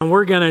And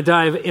we're going to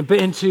dive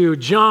into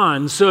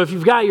John. So if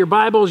you've got your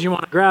Bibles, you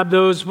want to grab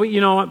those. What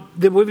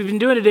we've been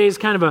doing today is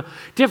kind of a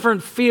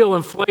different feel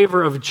and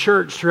flavor of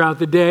church throughout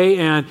the day.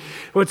 And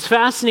what's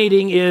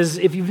fascinating is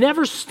if you've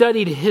never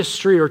studied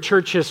history or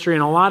church history,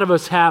 and a lot of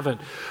us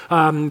haven't.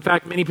 In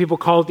fact, many people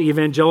call it the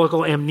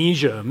evangelical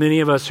amnesia.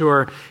 Many of us who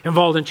are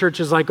involved in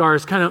churches like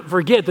ours kind of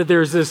forget that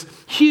there's this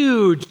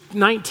huge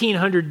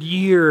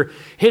 1900-year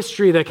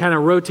history that kind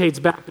of rotates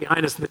back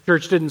behind us. The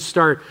church didn't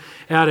start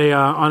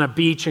on a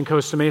beach in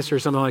Costa Mesa or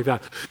something like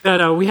that.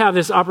 That we have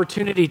this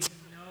opportunity to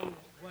know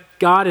what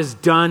God has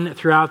done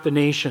throughout the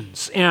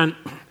nations. And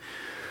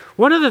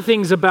one of the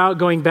things about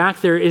going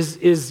back there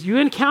is you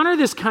encounter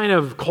this kind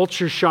of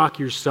culture shock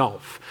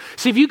yourself.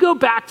 See, if you go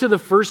back to the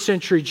first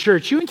century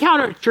church, you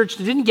encounter a church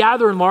that didn't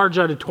gather in large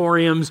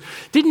auditoriums,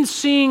 didn't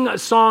sing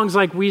songs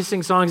like we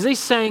sing songs. They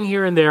sang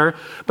here and there,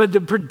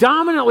 but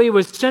predominantly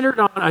was centered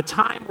on a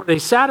time where they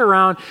sat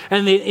around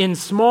and in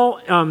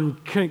small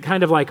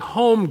kind of like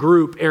home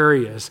group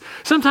areas.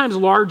 Sometimes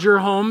larger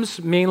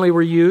homes mainly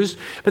were used,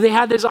 but they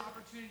had this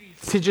opportunity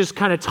to just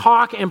kind of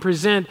talk and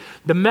present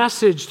the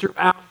message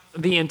throughout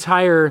the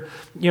entire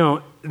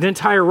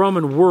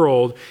Roman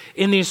world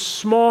in these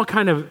small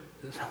kind of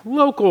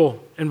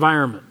local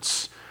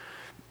environments.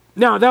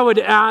 Now, that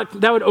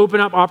would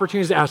open up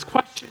opportunities to ask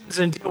questions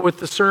and deal with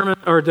the sermon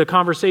or the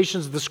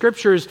conversations of the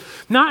scriptures,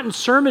 not in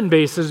sermon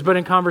bases, but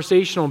in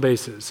conversational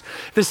bases.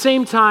 At the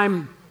same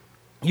time,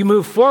 you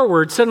move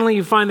forward, suddenly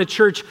you find the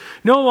church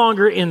no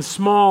longer in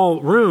small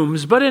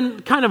rooms, but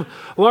in kind of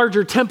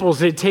larger temples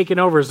they'd taken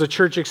over as the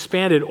church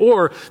expanded,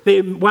 or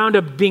they wound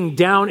up being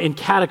down in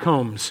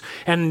catacombs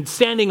and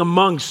standing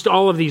amongst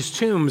all of these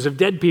tombs of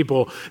dead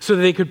people so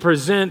that they could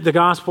present the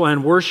gospel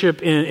and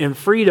worship in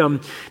freedom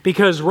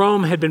because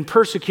Rome had been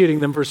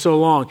persecuting them for so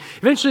long.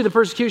 Eventually the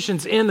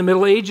persecutions end, the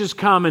Middle Ages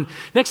come, and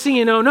next thing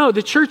you know,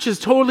 the church is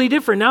totally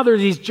different. Now there are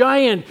these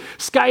giant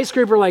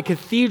skyscraper-like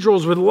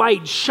cathedrals with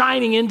light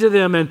shining into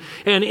them,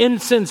 and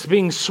incense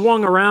being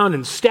swung around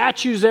and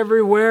statues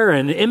everywhere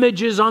and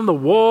images on the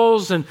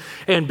walls and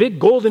big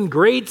golden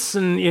grates,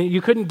 and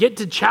you couldn't get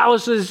to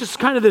chalices. Just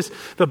kind of this,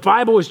 the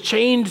Bible was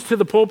chained to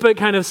the pulpit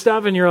kind of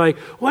stuff, and you're like,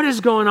 what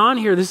is going on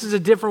here? This is a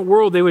different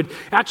world. They would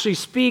actually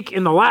speak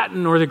in the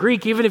Latin or the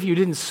Greek even if you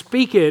didn't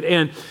speak it,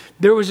 and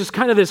there was just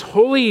kind of this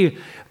holy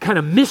kind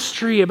of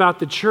mystery about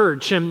the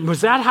church. And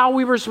was that how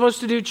we were supposed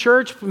to do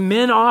church?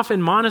 Men off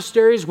in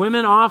monasteries,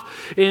 women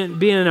off in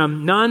being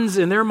nuns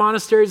in their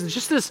monasteries. It's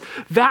just this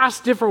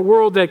vast different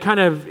world that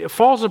kind of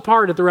falls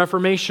apart at the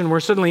Reformation,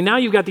 where suddenly now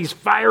you've got these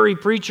fiery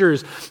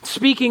preachers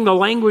speaking the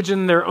language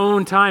in their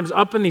own times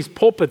up in these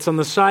pulpits on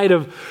the side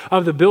of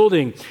the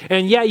building.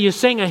 And yeah, you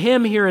sang a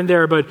hymn here and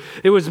there, but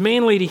it was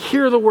mainly to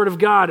hear the word of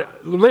God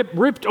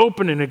ripped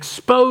open and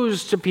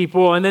exposed to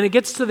people. And then it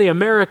gets to the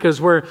Americas,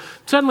 where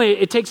suddenly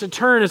it takes a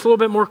turn. It's a little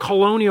bit more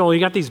colonial. You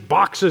got these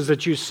boxes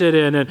that you sit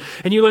in, and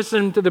you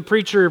listen to the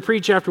preacher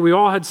preach after we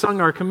all had sung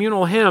our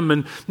communal hymn,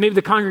 and maybe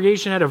the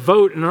congregation had a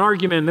vote and an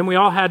argument, and then we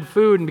all had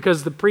food, and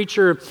because the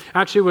preacher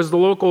actually was the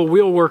local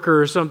wheel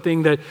worker or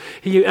something, that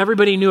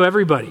everybody knew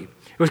everybody.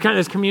 It was kind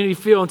of this community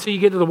feel until you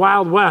get to the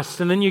Wild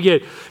West, and then you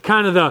get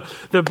kind of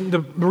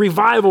the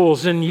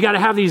revivals, and you got to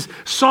have these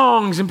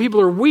songs, and people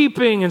are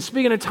weeping and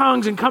speaking in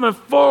tongues and coming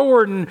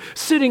forward and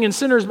sitting in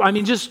sinners. I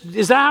mean,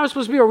 is that how it's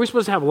supposed to be? Or are we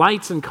supposed to have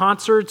lights and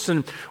concerts,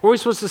 and are we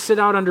supposed to sit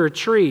out under a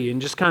tree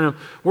and just kind of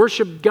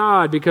worship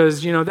God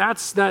because,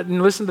 that's that,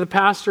 and listen to the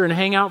pastor and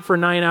hang out for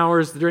 9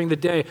 hours during the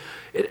day?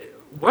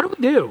 What do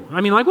we do?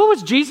 I mean, what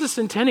was Jesus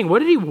intending? What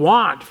did he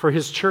want for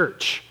his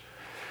church?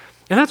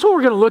 And that's what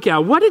we're going to look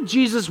at. What did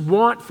Jesus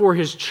want for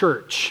his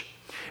church?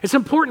 It's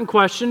an important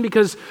question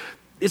because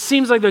it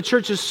seems like the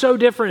church is so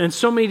different in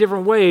so many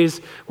different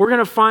ways. We're going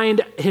to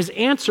find his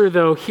answer,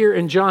 though, here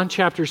in John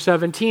chapter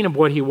 17 of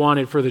what he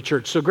wanted for the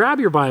church. So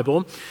grab your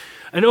Bible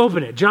and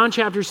open it. John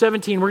chapter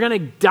 17. We're going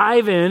to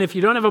dive in. If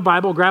you don't have a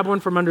Bible, grab one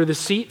from under the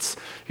seats.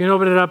 You can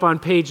open it up on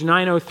page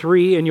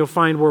 903 and you'll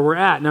find where we're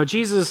at. Now,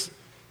 Jesus,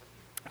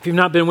 if you've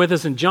not been with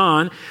us in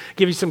John,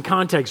 give you some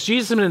context.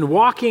 Jesus has been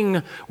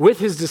walking with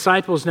his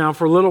disciples now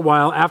for a little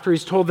while after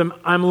he's told them,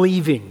 I'm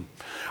leaving.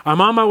 I'm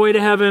on my way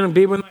to heaven. I'm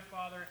being with my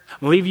Father. I'm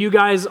going to leave you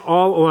guys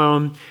all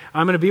alone.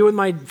 I'm going to be with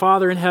my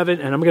Father in heaven,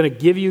 and I'm going to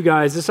give you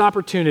guys this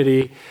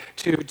opportunity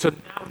to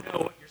now know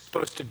what you're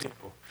supposed to do.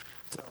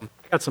 So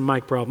I got some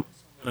mic problems.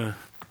 Let's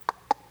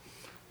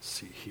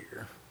see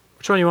here.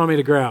 Which one do you want me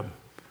to grab?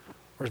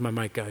 Where's my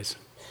mic, guys?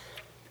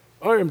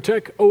 I am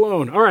tech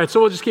alone. All right, so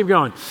we'll just keep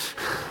going.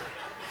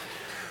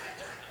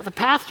 The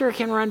pastor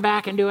can run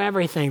back and do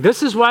everything.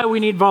 This is why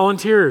we need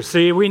volunteers.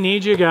 See, we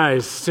need you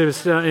guys to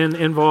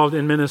involved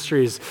in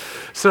ministries.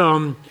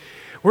 So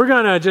we're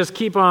going to just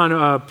keep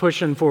on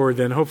pushing forward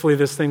then. Hopefully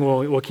this thing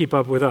will keep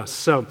up with us.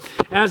 So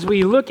as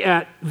we look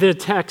at the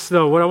text,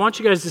 though, what I want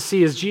you guys to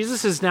see is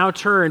Jesus has now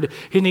turned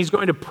and he's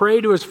going to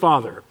pray to his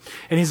Father.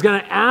 And he's going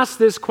to ask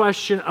this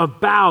question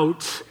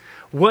about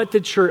what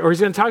the church, or he's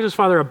going to talk to his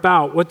Father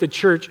about what the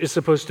church is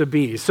supposed to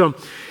be. So,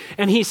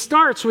 and he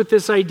starts with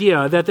this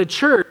idea that the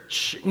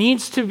church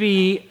needs to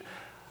be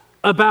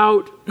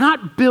about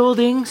not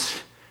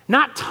buildings,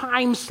 not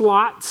time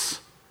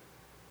slots,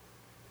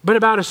 but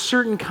about a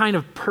certain kind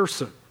of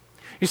person.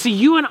 You see,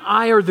 you and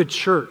I are the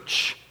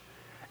church,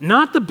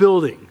 not the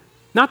building,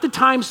 not the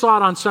time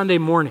slot on Sunday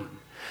morning,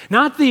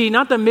 not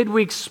the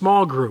midweek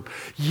small group.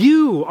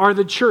 You are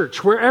the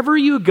church. Wherever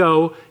you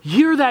go,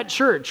 you're that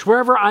church.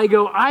 Wherever I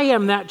go, I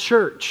am that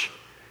church.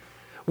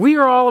 We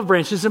are Olive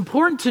Branch. It's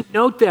important to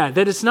note that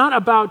it's not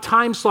about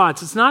time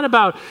slots. It's not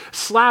about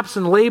slaps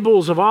and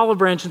labels of Olive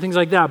Branch and things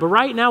like that. But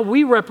right now,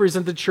 we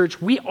represent the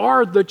church. We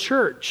are the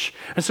church.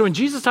 And so when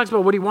Jesus talks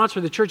about what he wants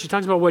for the church, he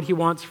talks about what he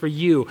wants for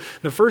you.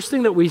 The first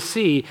thing that we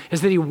see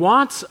is that he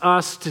wants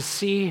us to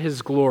see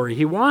his glory.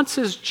 He wants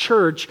his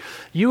church,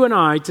 you and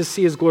I, to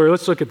see his glory.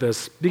 Let's look at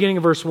this, beginning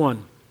of verse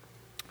 1.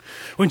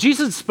 When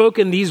Jesus had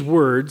spoken these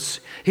words,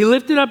 he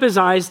lifted up his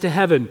eyes to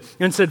heaven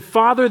and said,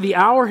 Father, the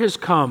hour has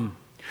come.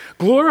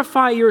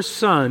 Glorify your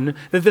Son,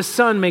 that the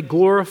Son may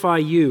glorify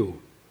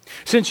you,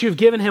 since you've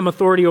given him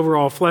authority over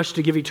all flesh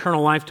to give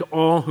eternal life to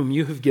all whom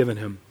you have given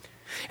him.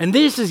 And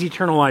this is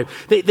eternal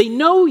life. They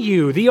know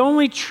you, the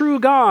only true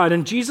God,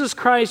 and Jesus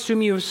Christ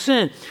whom you have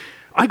sent.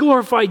 I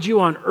glorified you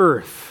on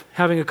earth,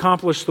 having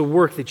accomplished the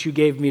work that you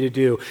gave me to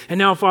do. And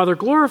now, Father,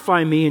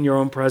 glorify me in your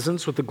own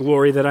presence with the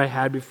glory that I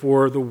had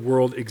before the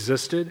world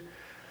existed.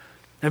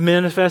 I've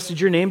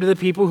manifested your name to the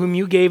people whom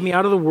you gave me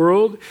out of the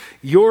world.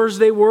 Yours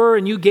they were,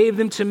 and you gave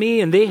them to me,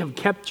 and they have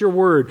kept your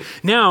word.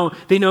 Now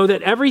they know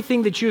that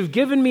everything that you have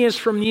given me is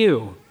from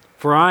you.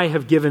 For I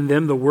have given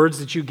them the words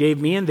that you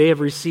gave me, and they have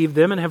received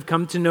them, and have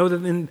come to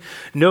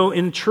know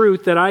in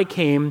truth that I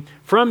came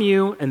from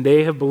you, and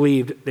they have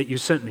believed that you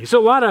sent me. So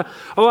a lot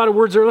of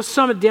words there. Let's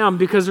sum it down,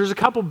 because there's a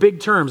couple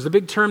big terms. The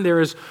big term there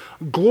is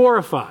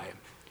glorify.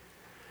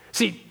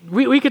 See,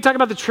 we could talk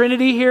about the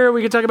Trinity here.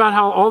 We could talk about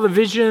how all the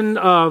vision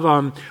of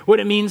what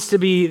it means to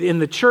be in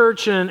the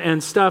church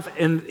and stuff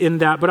in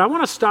that. But I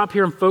want to stop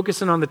here and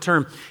focus in on the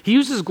term. He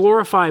uses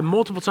glorify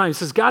multiple times. He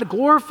says, God,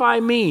 glorify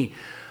me.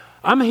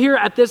 I'm here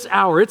at this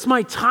hour. It's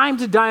my time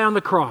to die on the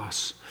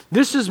cross.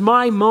 This is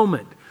my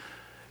moment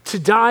to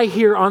die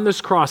here on this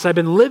cross. I've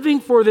been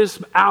living for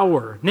this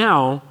hour.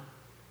 Now,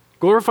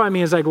 glorify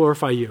me as I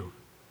glorify you.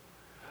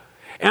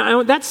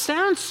 And that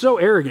sounds so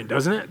arrogant,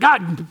 doesn't it?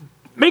 God,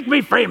 make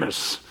me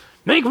famous.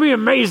 Make me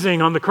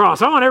amazing on the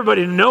cross. I want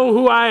everybody to know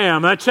who I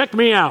am. Check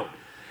me out.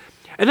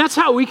 And that's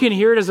how we can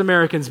hear it as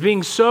Americans,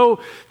 being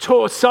so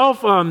we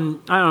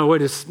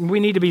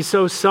need to be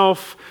so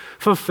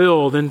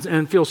self-fulfilled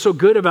and feel so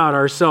good about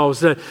ourselves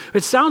that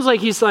it sounds like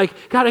he's like,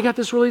 God, I got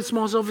this really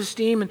small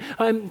self-esteem, and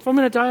if I'm going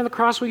to die on the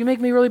cross, will you make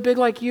me really big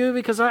like you?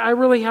 Because I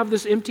really have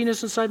this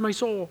emptiness inside my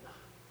soul.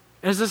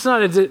 And that's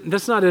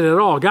not it at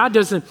all. God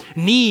doesn't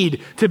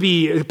need to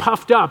be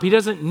puffed up. He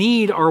doesn't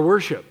need our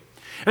worship.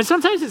 And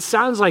sometimes it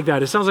sounds like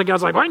that. It sounds like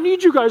God's like, I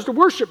need you guys to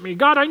worship me.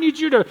 God, I need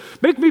you to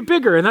make me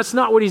bigger. And that's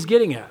not what he's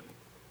getting at.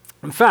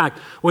 In fact,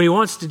 what he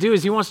wants to do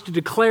is he wants to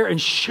declare and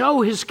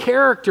show his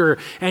character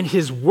and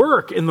his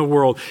work in the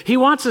world. He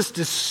wants us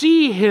to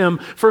see him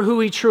for who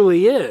he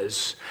truly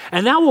is.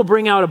 And that will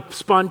bring out a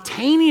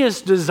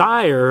spontaneous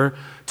desire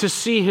to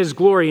see his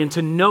glory and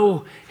to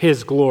know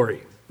his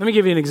glory. Let me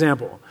give you an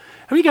example.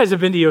 How many of you guys have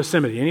been to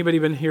Yosemite? Anybody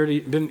been here?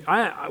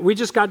 We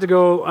just got to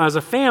go as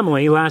a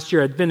family last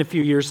year. It'd been a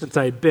few years since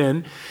I had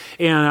been,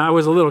 and I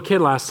was a little kid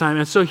last time.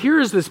 And so here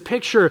is this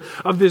picture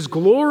of this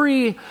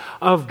glory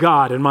of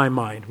God in my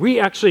mind. We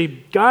actually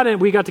got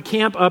to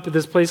camp up at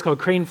this place called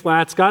Crane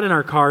Flats, got in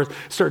our cars,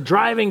 start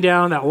driving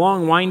down that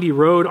long, windy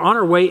road on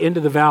our way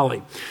into the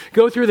valley.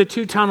 Go through the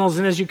two tunnels,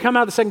 and as you come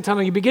out the second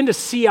tunnel, you begin to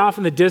see off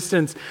in the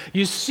distance,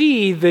 you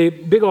see the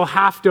big old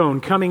half dome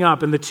coming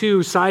up and the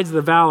two sides of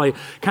the valley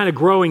kind of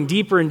growing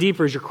deeper and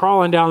deeper as you're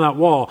crawling down that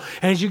wall.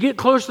 And as you get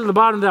closer to the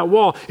bottom of that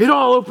wall, it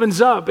all opens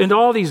up into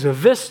all these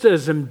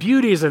vistas and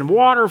beauties and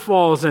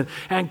waterfalls and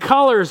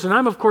colors. And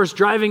I'm, of course,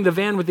 driving the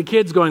van with the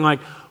kids going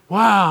like,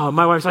 wow.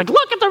 My wife's like,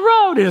 look at the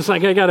road. And it's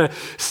like, I got to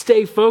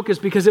stay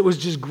focused because it was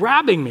just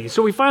grabbing me.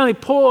 So we finally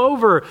pull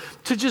over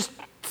to just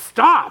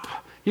stop.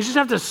 You just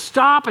have to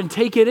stop and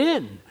take it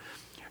in.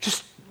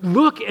 Just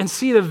look and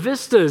see the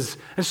vistas.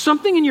 And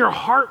something in your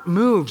heart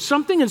moves.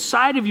 Something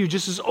inside of you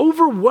just is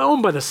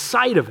overwhelmed by the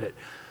sight of it.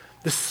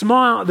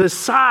 The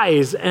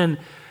size, and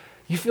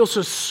you feel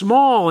so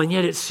small, and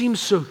yet it seems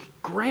so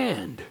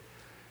grand.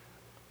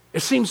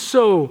 It seems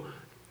so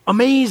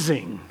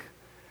amazing.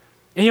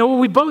 And what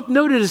we both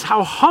noted is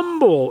how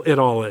humble it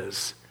all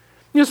is.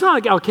 It's not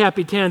like El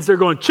Capitan's there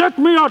going, check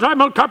me out,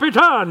 I'm El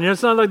Capitan.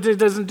 It's not like it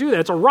doesn't do that.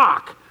 It's a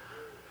rock.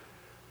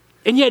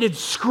 And yet it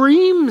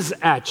screams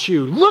at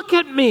you, look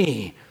at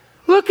me.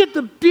 Look at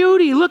the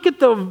beauty. Look at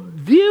the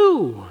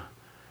view.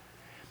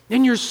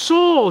 And your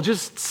soul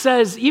just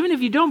says, even if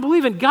you don't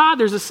believe in God,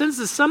 there's a sense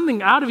that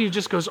something out of you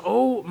just goes,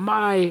 oh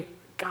my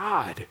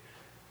God.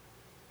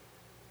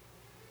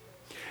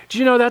 Do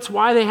you know that's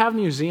why they have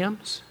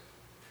museums?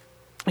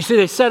 You see,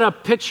 they set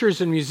up pictures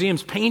in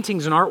museums,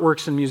 paintings and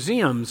artworks in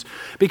museums,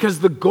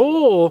 because the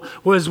goal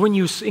was when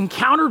you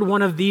encountered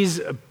one of these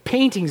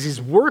paintings,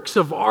 these works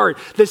of art,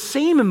 the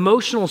same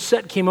emotional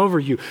set came over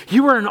you.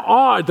 You were in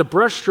awe at the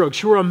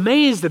brushstrokes. You were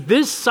amazed that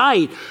this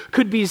sight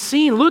could be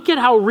seen. Look at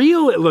how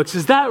real it looks.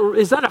 Is that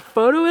a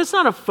photo? It's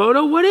not a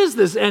photo. What is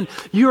this? And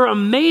you're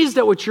amazed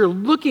at what you're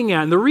looking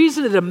at. And the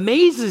reason it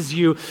amazes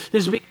you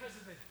is because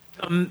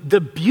the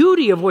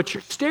beauty of what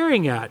you're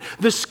staring at,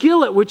 the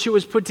skill at which it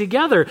was put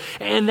together.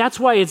 And that's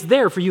why it's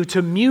there for you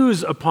to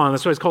muse upon.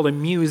 That's why it's called a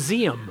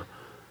museum.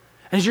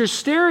 As you're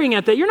staring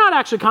at that, you're not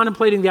actually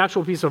contemplating the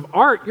actual piece of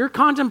art. You're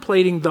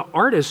contemplating the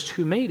artist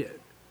who made it.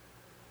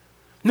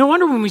 No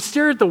wonder when we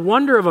stare at the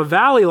wonder of a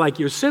valley like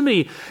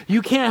Yosemite,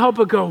 you can't help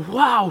but go,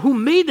 wow, who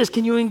made this?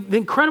 The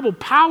incredible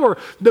power,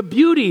 the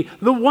beauty,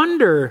 the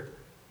wonder.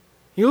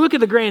 You look at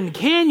the Grand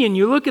Canyon,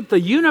 you look at the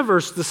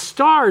universe, the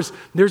stars,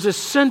 there's a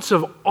sense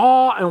of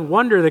awe and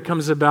wonder that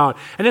comes about.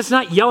 And it's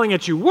not yelling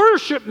at you,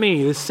 worship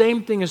me. The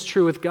same thing is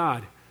true with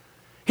God.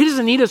 He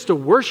doesn't need us to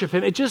worship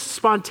him. It just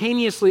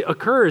spontaneously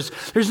occurs.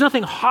 There's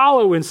nothing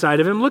hollow inside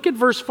of him. Look at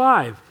verse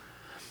 5.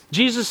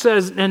 Jesus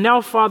says, and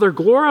now, Father,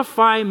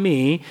 glorify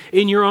me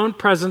in your own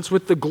presence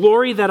with the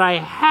glory that I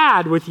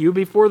had with you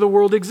before the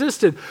world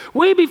existed.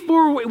 Way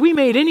before we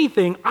made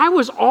anything, I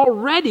was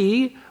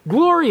already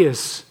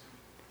glorious.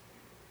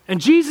 And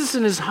Jesus,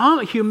 in his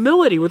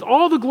humility, with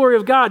all the glory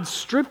of God,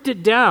 stripped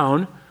it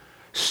down,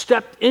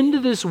 stepped into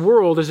this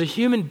world as a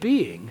human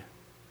being,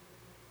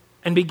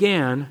 and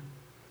began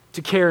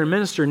to care and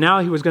minister. Now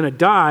he was going to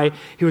die.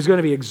 He was going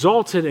to be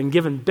exalted and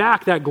given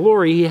back that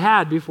glory he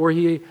had before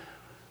he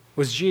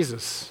was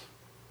Jesus.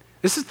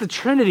 This is the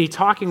Trinity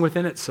talking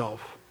within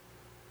itself.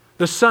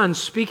 The Son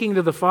speaking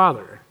to the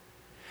Father.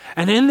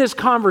 And in this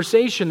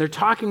conversation, they're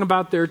talking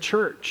about their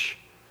church.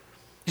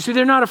 You see,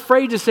 they're not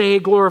afraid to say, hey,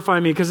 glorify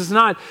me,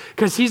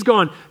 because he's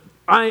going,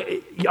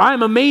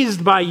 I'm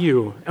amazed by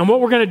you. And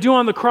what we're going to do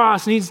on the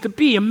cross needs to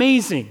be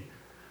amazing.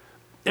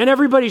 And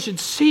everybody should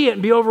see it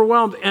and be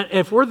overwhelmed. And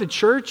if we're the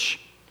church,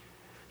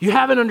 you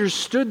haven't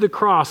understood the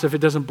cross if it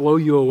doesn't blow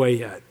you away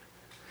yet.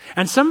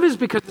 And some of it is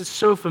because it's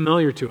so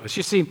familiar to us.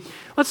 You see,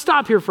 let's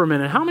stop here for a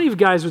minute. How many of you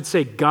guys would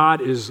say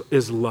God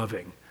is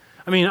loving?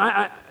 I mean,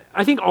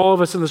 I think all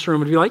of us in this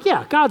room would be like,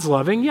 yeah, God's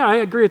loving. Yeah, I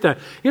agree with that.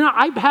 You know,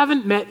 I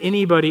haven't met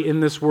anybody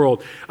in this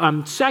world,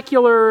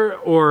 secular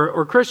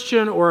or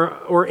Christian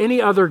or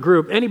any other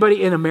group,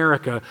 anybody in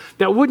America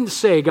that wouldn't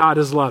say God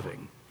is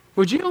loving.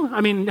 Would you?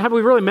 I mean, have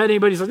we really met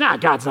anybody who says, nah,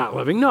 God's not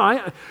loving?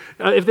 No,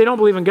 if they don't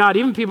believe in God,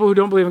 even people who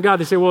don't believe in God,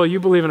 they say, well, you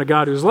believe in a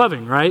God who's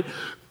loving, right?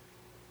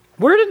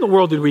 Where in the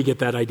world did we get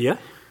that idea?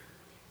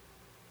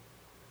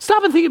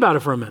 Stop and think about it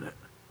for a minute.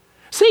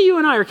 Say you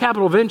and I are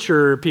capital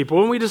venture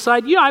people and we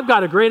decide, yeah, I've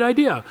got a great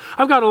idea.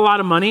 I've got a lot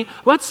of money.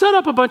 Let's set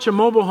up a bunch of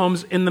mobile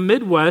homes in the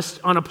Midwest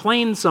on a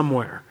plain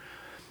somewhere.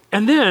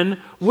 And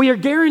then we are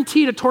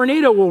guaranteed a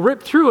tornado will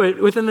rip through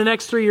it within the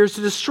next 3 years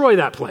to destroy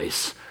that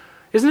place.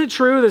 Isn't it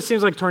true that it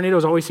seems like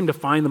tornadoes always seem to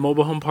find the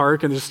mobile home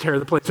park and just tear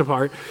the place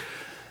apart?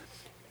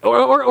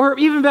 Or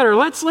even better,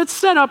 let's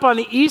set up on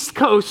the East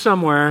Coast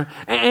somewhere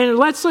and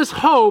let's just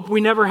hope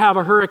we never have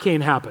a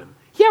hurricane happen.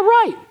 Yeah,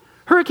 right.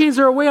 Hurricanes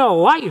are a way of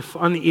life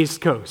on the East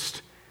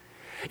Coast.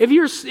 If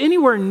you're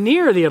anywhere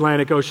near the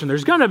Atlantic Ocean,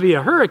 there's going to be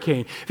a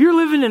hurricane. If you're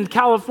living in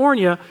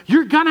California,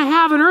 you're going to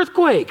have an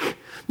earthquake.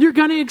 You're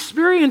going to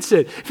experience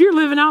it. If you're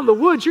living out in the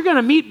woods, you're going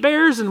to meet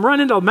bears and run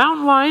into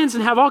mountain lions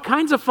and have all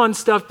kinds of fun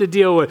stuff to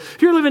deal with.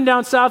 If you're living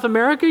down South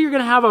America, you're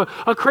going to have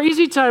a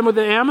crazy time with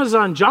the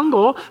Amazon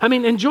jungle. I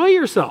mean, enjoy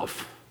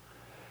yourself.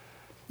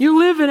 You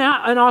live in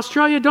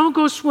Australia, don't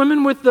go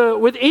swimming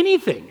with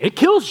anything. It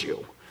kills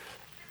you.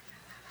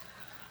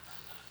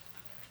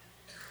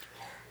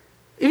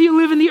 If you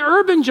live in the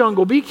urban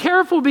jungle, be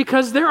careful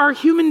because there are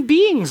human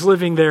beings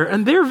living there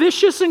and they're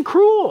vicious and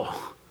cruel.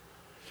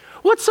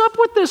 What's up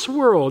with this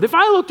world? If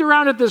I looked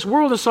around at this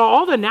world and saw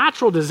all the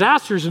natural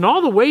disasters and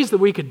all the ways that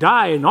we could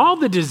die and all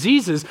the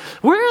diseases,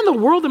 where in the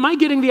world am I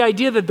getting the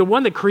idea that the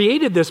one that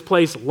created this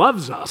place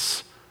loves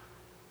us?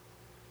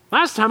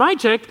 Last time I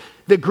checked,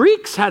 the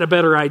Greeks had a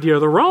better idea.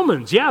 The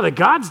Romans, yeah, the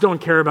gods don't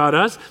care about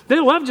us.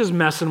 They love just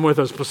messing with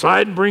us.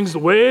 Poseidon brings the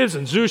waves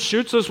and Zeus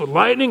shoots us with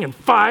lightning and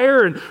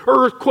fire and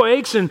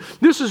earthquakes and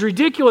this is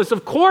ridiculous.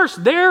 Of course,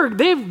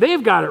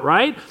 they've got it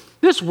right.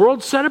 This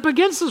world's set up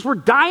against us. We're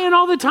dying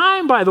all the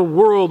time by the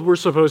world we're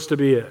supposed to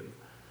be in.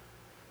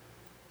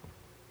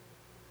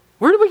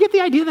 Where did we get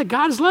the idea that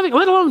God is loving,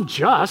 let alone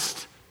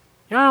just?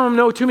 I don't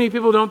know, too many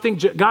people don't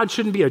think God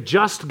shouldn't be a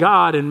just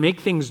God and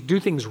do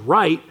things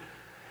right.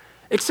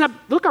 Except,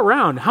 look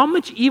around. How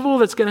much evil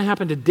that's going to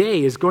happen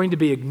today is going to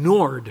be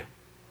ignored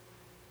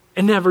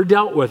and never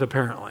dealt with,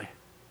 apparently.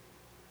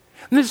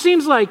 And it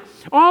seems like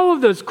all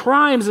of those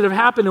crimes that have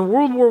happened in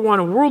World War I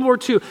and World War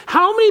II,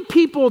 how many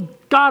people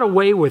got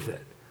away with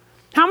it?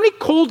 How many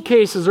cold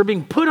cases are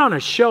being put on a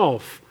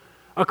shelf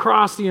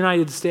across the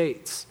United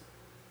States?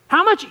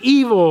 How much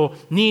evil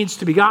needs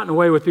to be gotten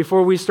away with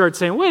before we start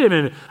saying, wait a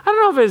minute, I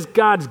don't know if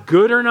God's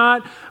good or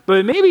not,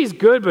 but maybe he's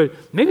good, but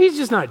maybe he's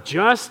just not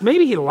just.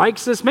 Maybe he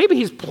likes us. Maybe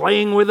he's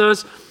playing with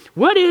us.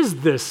 What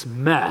is this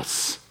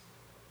mess?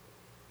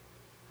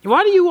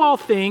 Why do you all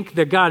think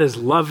that God is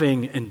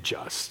loving and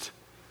just?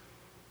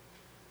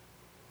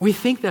 We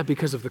think that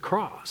because of the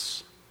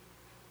cross.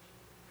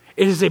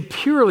 It is a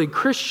purely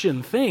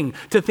Christian thing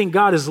to think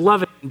God is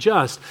loving and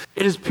just.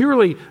 It is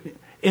purely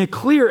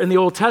clear in the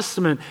Old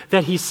Testament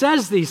that he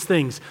says these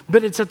things,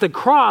 but it's at the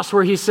cross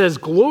where he says,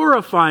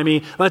 glorify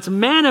me. Let's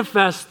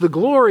manifest the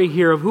glory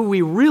here of who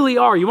we really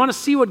are. You want to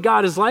see what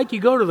God is like?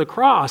 You go to the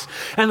cross.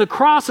 And the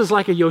cross is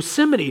like a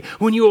Yosemite.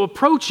 When you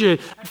approach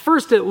it, at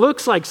first it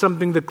looks like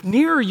something. The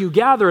nearer you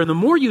gather and the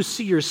more you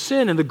see your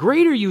sin and the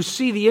greater you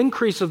see the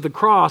increase of the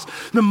cross,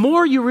 the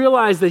more you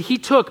realize that he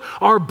took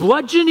our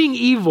bludgeoning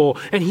evil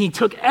and he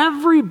took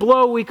every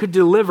blow we could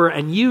deliver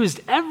and used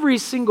every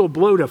single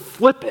blow to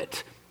flip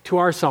it to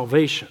our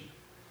salvation.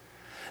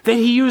 That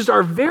he used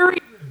our very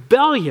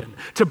rebellion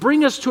to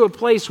bring us to a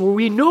place where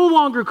we no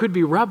longer could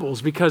be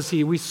rebels because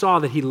we saw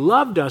that he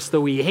loved us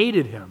though we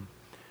hated him.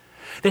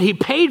 That he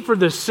paid for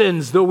the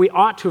sins though we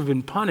ought to have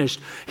been punished.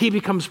 He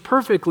becomes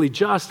perfectly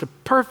just,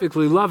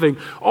 perfectly loving,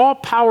 all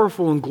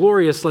powerful and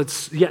glorious,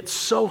 yet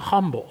so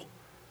humble.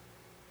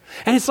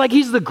 And it's like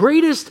he's the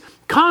greatest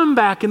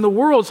comeback in the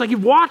world. It's like you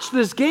watch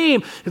this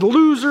game,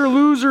 loser,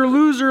 loser,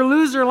 loser,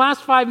 loser.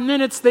 Last 5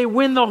 minutes, they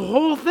win the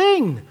whole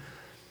thing.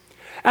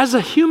 As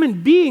a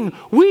human being,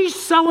 we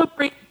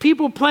celebrate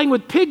people playing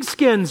with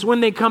pigskins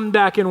when they come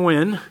back and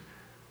win.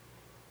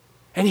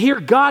 And here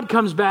God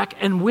comes back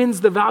and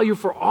wins the value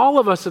for all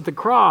of us at the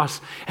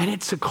cross. And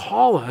it's to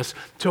call us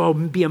to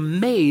be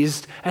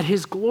amazed at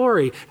his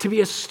glory, to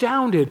be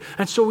astounded.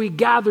 And so we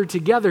gather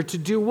together to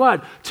do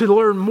what? To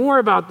learn more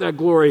about that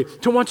glory,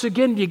 to once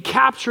again be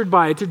captured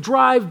by it, to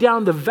drive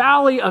down the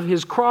valley of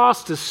his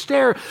cross, to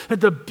stare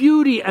at the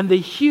beauty and the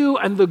hue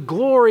and the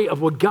glory of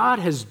what God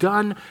has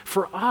done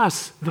for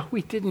us, though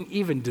we didn't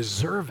even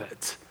deserve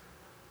it.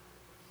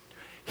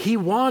 He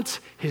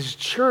wants his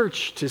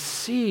church to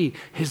see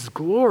his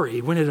glory.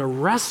 When it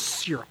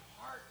arrests your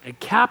heart, it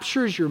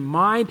captures your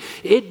mind,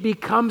 it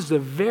becomes the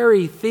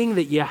very thing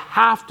that you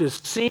have to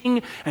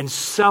sing and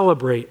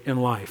celebrate in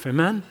life.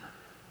 Amen?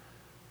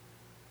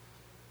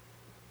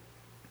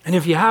 And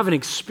if you haven't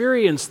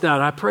experienced that,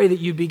 I pray that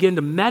you begin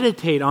to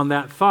meditate on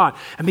that thought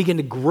and begin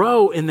to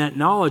grow in that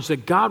knowledge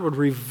that God would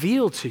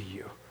reveal to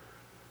you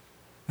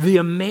the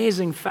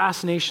amazing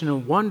fascination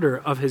and wonder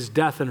of his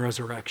death and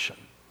resurrection.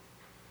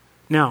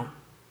 Now,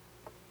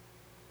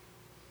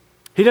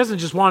 he doesn't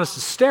just want us to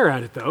stare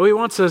at it, though. He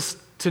wants us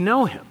to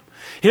know him.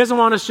 He doesn't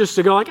want us just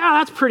to go like,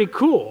 that's pretty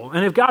cool.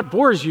 And if God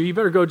bores you, you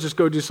better go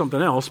do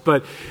something else.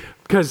 But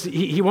because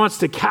he wants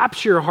to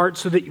capture your heart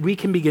so that we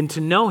can begin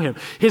to know him.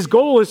 His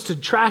goal is to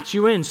track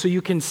you in so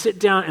you can sit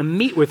down and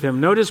meet with him.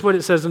 Notice what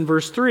it says in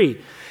verse 3.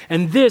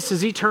 And this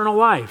is eternal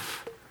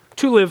life,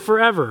 to live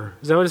forever.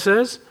 Is that what it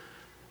says?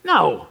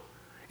 No.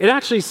 It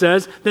actually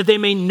says that they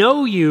may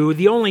know you,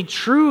 the only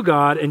true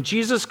God, and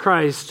Jesus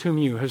Christ whom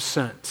you have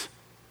sent.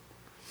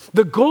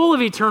 The goal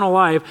of eternal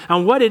life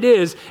and what it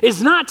is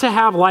not to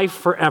have life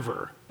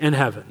forever in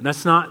heaven.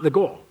 That's not the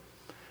goal.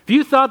 If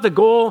you thought the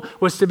goal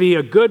was to be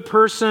a good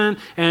person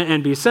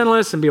and be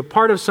sinless and be a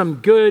part of some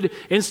good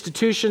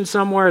institution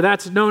somewhere,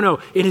 no.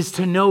 It is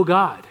to know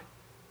God.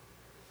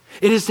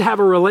 It is to have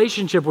a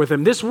relationship with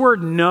him. This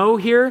word know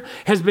here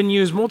has been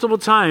used multiple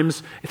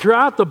times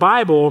throughout the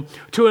Bible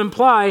to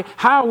imply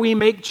how we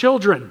make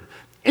children.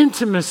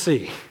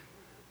 Intimacy,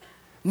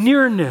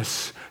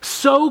 nearness,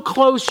 so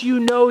close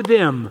you know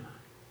them,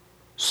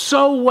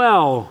 so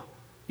well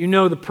you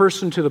know the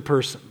person to the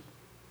person.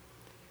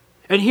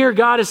 And here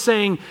God is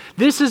saying,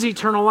 this is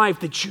eternal life,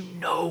 that you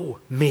know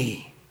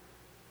me,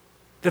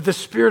 that the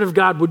Spirit of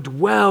God would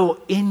dwell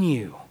in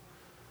you,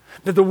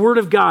 that the Word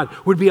of God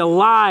would be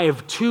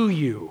alive to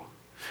you.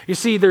 You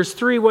see, there's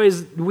 3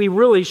 ways we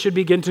really should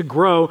begin to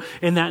grow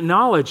in that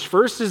knowledge.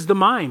 First is the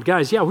mind.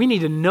 Guys, we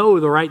need to know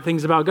the right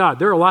things about God.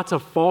 There are lots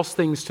of false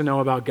things to know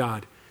about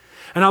God.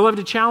 And I love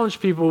to challenge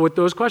people with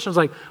those questions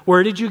like,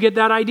 where did you get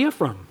that idea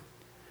from?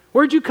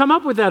 Where did you come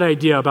up with that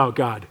idea about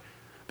God?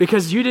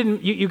 Because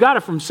you got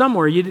it from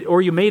somewhere,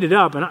 or you made it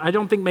up. And I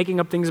don't think making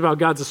up things about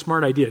God's a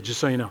smart idea, just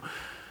so you know.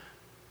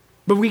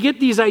 But we get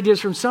these ideas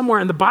from somewhere,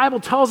 and the Bible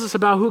tells us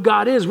about who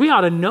God is. We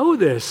ought to know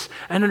this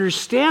and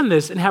understand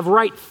this and have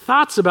right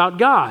thoughts about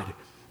God.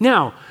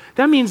 Now,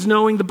 that means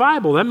knowing the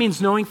Bible. That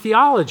means knowing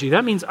theology.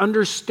 That means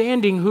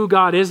understanding who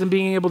God is and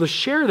being able to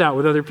share that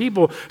with other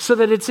people so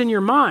that it's in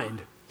your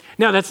mind.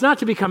 Now, that's not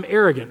to become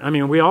arrogant. I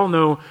mean, we all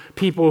know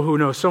people who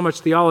know so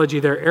much theology,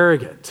 they're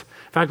arrogant.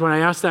 In fact, when I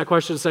asked that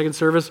question at second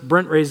service,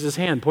 Brent raised his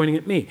hand, pointing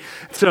at me.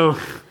 So,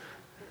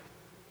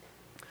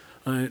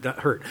 that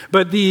hurt.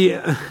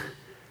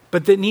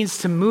 But that needs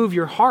to move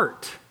your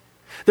heart.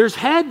 There's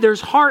head,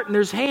 there's heart, and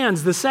there's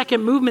hands. The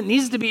second movement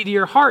needs to be to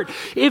your heart.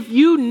 If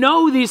you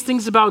know these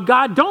things about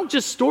God, don't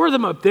just store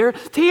them up there.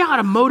 They ought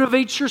to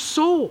motivate your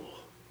soul.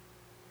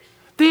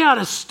 They ought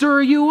to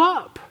stir you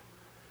up.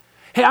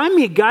 Hey, I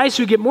meet guys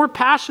who get more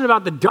passionate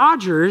about the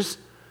Dodgers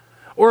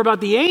or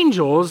about the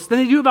Angels than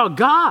they do about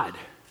God.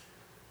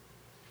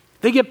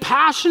 They get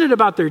passionate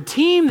about their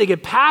team. They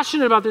get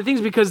passionate about their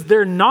things because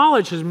their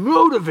knowledge has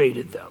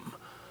motivated them.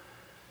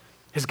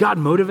 Is God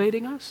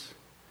motivating us?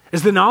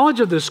 Is the knowledge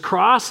of this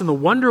cross and the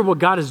wonder of what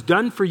God has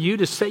done for you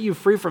to set you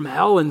free from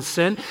hell and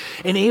sin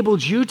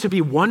enabled you to be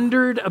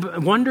wonder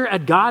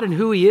at God and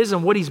who he is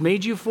and what he's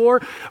made you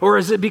for? Or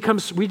as it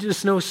becomes, we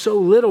just know so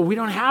little, we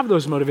don't have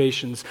those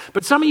motivations.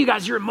 But some of you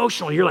guys, you're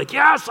emotional. You're like,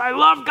 yes, I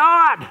love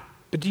God.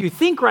 But do you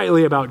think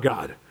rightly about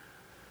God?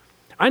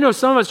 I know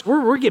some of us,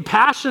 we get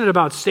passionate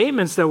about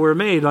statements that were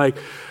made, like,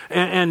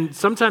 and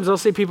sometimes I'll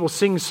see people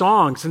sing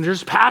songs and they're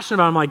just passionate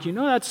about it. I'm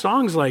like, that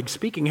song's like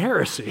speaking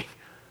heresy.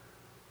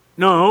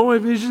 No,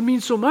 it just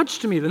means so much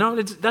to me.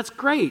 No, that's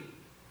great.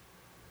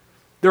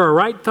 There are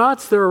right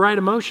thoughts, there are right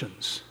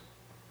emotions,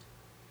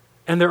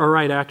 and there are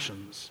right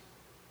actions.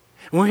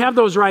 When we have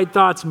those right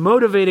thoughts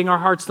motivating our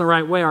hearts in the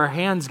right way, our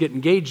hands get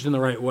engaged in the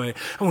right way,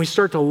 and we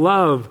start to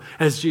love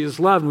as Jesus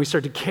loved, and we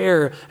start to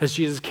care as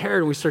Jesus cared,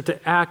 and we start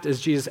to act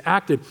as Jesus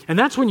acted. And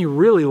that's when you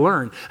really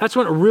learn. That's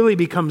when it really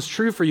becomes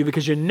true for you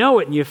because you know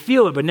it and you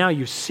feel it, but now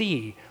you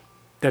see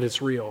that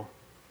it's real.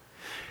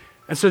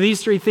 And so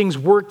these three things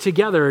work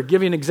together. I'll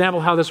give you an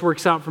example how this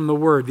works out from the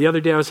Word. The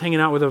other day I was hanging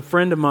out with a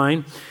friend of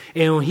mine,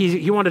 and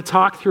he wanted to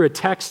talk through a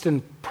text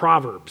in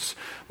Proverbs,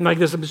 like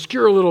this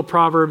obscure little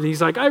proverb.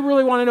 He's like, I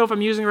really want to know if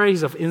I'm using it right.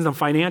 He's in the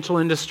financial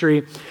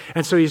industry,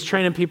 and so he's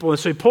training people. And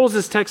so he pulls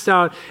this text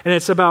out, and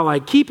it's about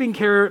like keeping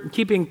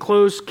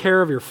close care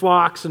of your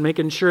flocks and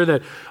making sure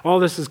that all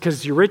this is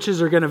because your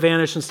riches are going to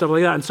vanish and stuff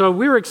like that. And so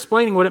we were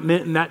explaining what it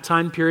meant in that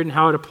time period and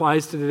how it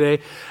applies to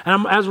today.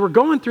 And as we're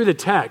going through the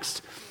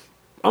text,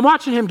 I'm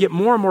watching him get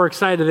more and more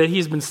excited that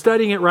he's been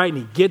studying it right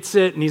and he gets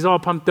it and he's all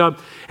pumped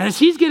up. And as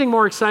he's getting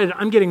more excited,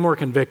 I'm getting more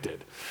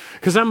convicted.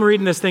 Because I'm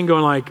reading this thing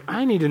going like,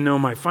 I need to know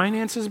my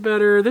finances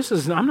better.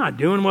 I'm not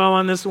doing well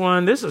on this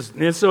one.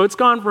 And so it's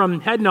gone from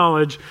head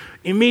knowledge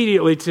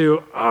immediately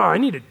to, I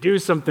need to do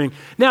something.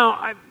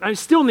 Now, I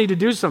still need to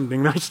do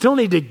something. I still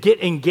need to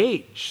get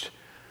engaged.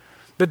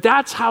 But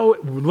that's how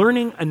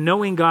learning and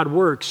knowing God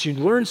works. You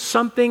learn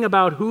something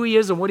about who he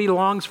is and what he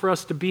longs for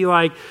us to be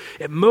like.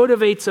 It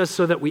motivates us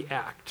so that we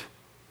act.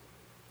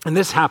 And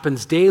this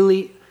happens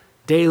daily,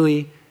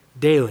 daily,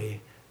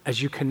 daily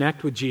as you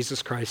connect with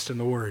Jesus Christ and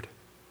the Word.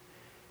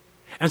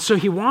 And so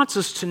he wants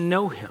us to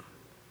know him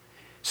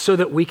so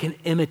that we can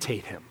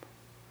imitate him.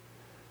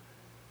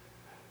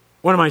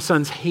 One of my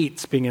sons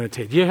hates being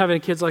imitated. Do you have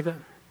any kids like that?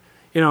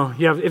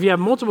 If you have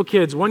multiple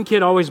kids, one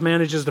kid always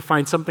manages to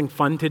find something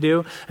fun to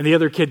do, and the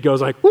other kid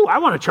goes like, ooh, I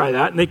want to try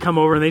that. And they come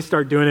over and they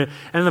start doing it.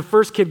 And the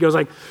first kid goes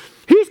like,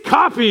 he's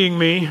copying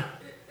me.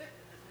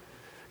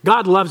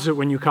 God loves it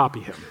when you copy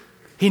him.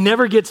 He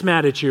never gets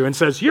mad at you and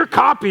says, you're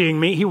copying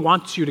me. He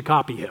wants you to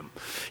copy him.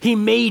 He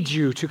made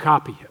you to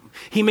copy him.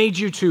 He made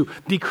you to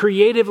be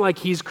creative like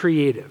he's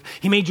creative.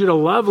 He made you to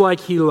love like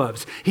he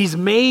loves. He's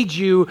made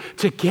you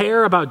to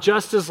care about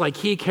justice like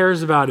he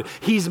cares about it.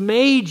 He's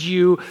made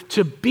you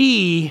to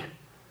be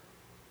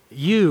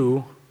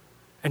you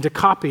and to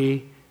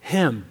copy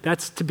him.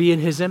 That's to be in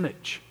his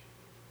image.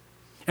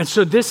 And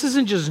so this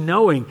isn't just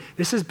knowing,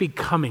 this is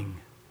becoming.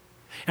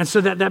 And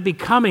so that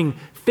becoming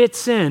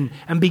fits in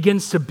and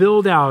begins to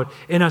build out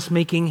in us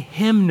making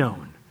him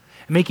known.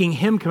 Making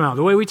him come out.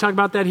 The way we talk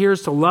about that here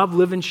is to love,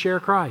 live, and share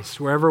Christ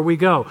wherever we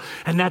go.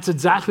 And that's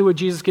exactly what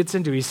Jesus gets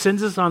into. He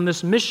sends us on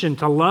this mission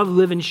to love,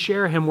 live, and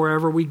share him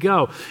wherever we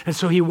go. And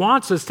so he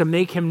wants us to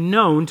make him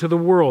known to the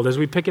world as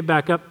we pick it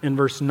back up in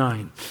verse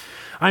 9.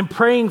 I'm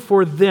praying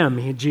for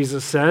them,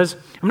 Jesus says.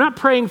 I'm not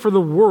praying for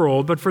the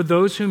world, but for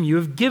those whom you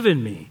have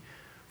given me,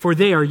 for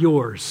they are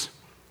yours.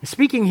 I'm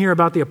speaking here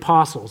about the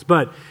apostles,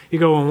 but you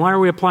go, well, why are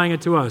we applying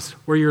it to us?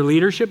 Where your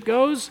leadership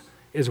goes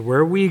is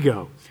where we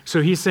go.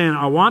 So he's saying,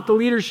 I want the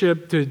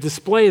leadership to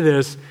display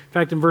this. In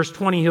fact, in verse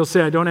 20, he'll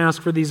say, I don't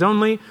ask for these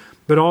only,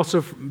 but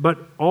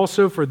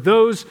also for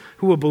those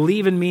who will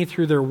believe in me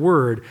through their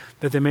word,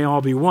 that they may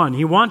all be one.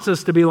 He wants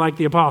us to be like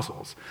the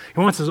apostles.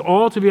 He wants us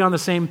all to be on the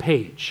same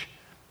page.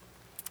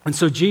 And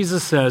so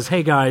Jesus says,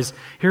 hey guys,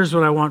 here's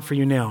what I want for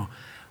you now.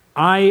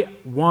 I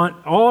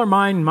want, all are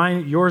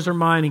mine, yours are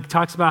mine. He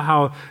talks about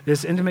how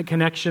this intimate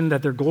connection,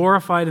 that they're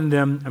glorified in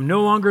them. I'm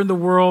no longer in the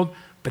world,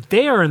 but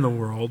they are in the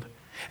world.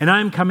 And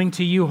I am coming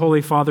to you,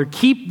 Holy Father.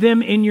 Keep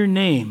them in your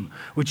name,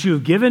 which you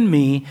have given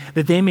me,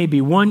 that they may be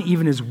one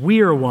even as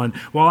we are one.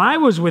 While I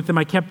was with them,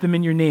 I kept them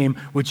in your name,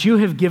 which you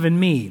have given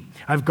me.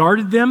 I've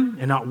guarded them,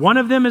 and not one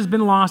of them has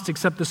been lost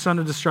except the son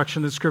of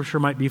destruction, that Scripture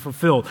might be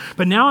fulfilled.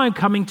 But now I'm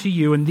coming to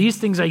you, and these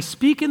things I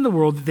speak in the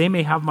world, that they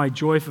may have my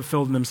joy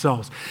fulfilled in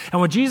themselves.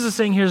 And what Jesus is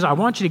saying here is, I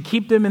want you to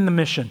keep them in the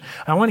mission.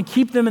 I want to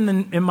keep them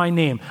in my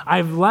name.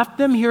 I've left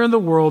them here in the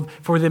world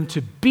for them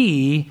to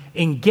be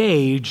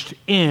engaged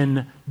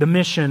in the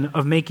mission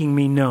of making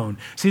me known.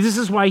 See, this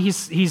is why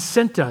he's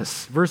sent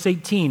us. Verse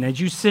 18, as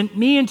you sent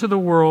me into the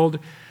world,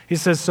 he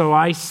says, so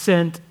I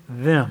sent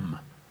them.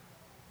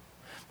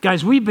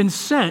 Guys, we've been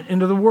sent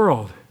into the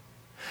world.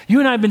 You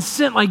and I have been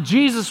sent like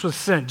Jesus was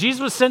sent.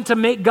 Jesus was sent to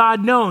make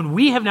God known.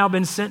 We have now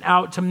been sent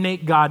out to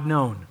make God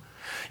known.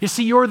 You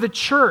see, you're the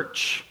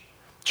church.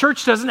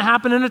 Church doesn't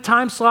happen in a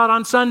time slot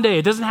on Sunday.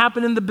 It doesn't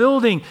happen in the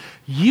building.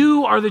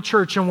 You are the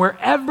church, and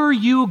wherever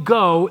you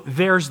go,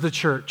 there's the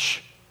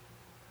church.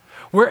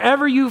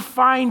 Wherever you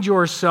find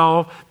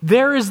yourself,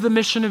 there is the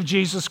mission of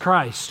Jesus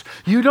Christ.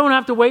 You don't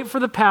have to wait for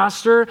the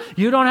pastor.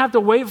 You don't have to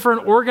wait for an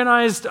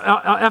organized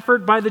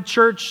effort by the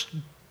church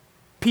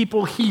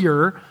people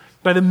here,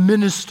 by the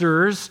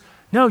ministers.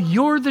 No,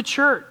 you're the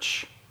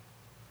church.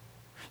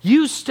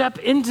 You step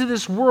into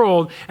this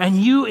world and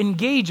you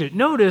engage it.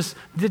 Notice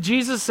that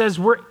Jesus says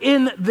we're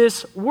in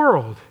this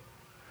world.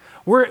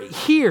 We're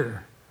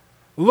here,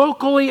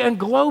 locally and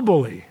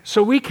globally,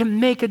 so we can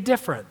make a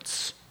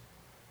difference.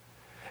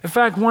 In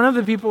fact, one of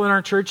the people in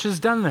our church has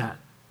done that.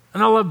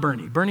 And I love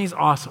Bernie. Bernie's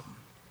awesome.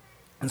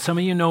 And some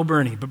of you know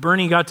Bernie. But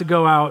Bernie got to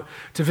go out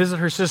to visit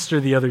her sister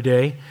the other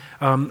day,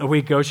 a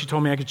week ago. She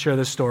told me I could share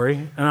this story.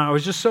 And I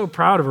was just so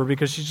proud of her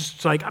because she's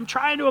just like, I'm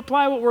trying to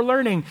apply what we're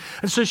learning.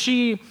 And so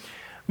she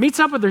meets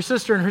up with her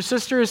sister, and her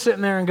sister is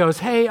sitting there and goes,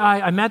 hey,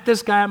 I met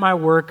this guy at my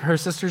work. Her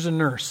sister's a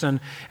nurse. And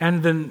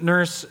the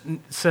nurse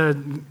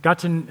said,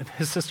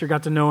 his sister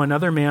got to know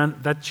another man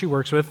that she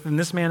works with, and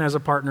this man has a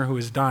partner who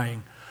is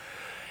dying.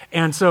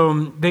 And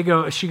so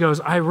she goes,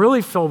 I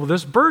really feel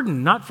this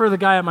burden, not for the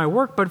guy at my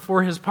work, but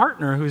for his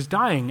partner who's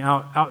dying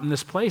out in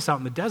this place, out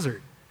in the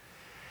desert.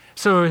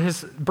 So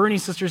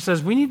Bernie's sister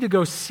says, we need to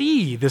go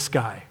see this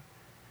guy.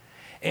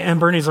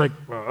 And Bernie's like,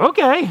 well,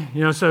 okay.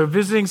 So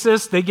visiting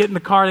sis, they get in the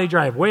car, they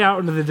drive way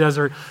out into the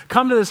desert,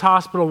 come to this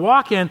hospital,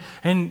 walk in,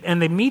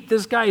 and they meet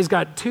this guy. He's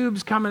got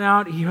tubes coming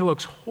out. He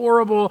looks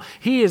horrible.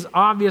 He is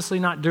obviously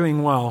not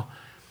doing well.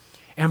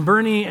 And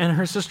Bernie and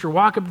her sister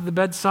walk up to the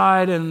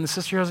bedside, and the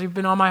sister goes, you've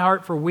been on my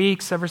heart for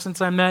weeks, ever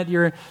since I met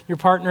your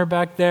partner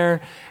back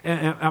there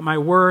at my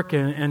work.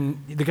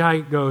 And the guy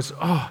goes,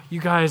 oh,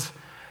 you guys,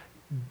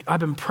 I've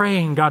been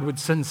praying God would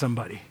send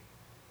somebody.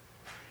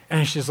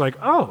 And she's like,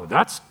 oh,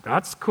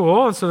 that's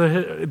cool. And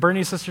so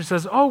Bernie's sister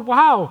says, oh,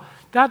 wow,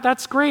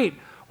 that's great.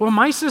 Well,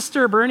 my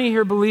sister Bernie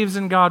here believes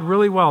in God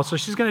really well, so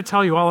she's going to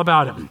tell you all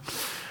about him.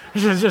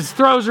 She just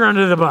throws her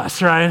under the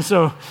bus, right? And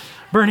so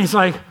Bernie's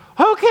like,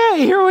 okay,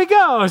 here we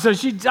go. So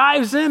she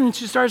dives in and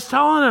she starts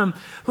telling him,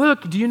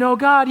 look, do you know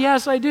God?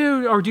 Yes, I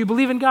do. Or do you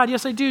believe in God?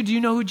 Yes, I do. Do you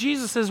know who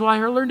Jesus is? Well, I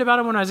learned about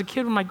him when I was a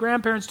kid, when my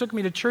grandparents took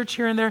me to church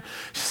here and there.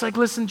 She's like,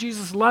 listen,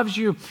 Jesus loves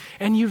you,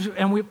 and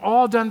we've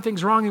all done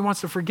things wrong. He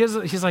wants to forgive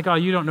us. He's like, oh,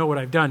 you don't know what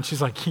I've done.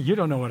 She's like, you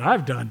don't know what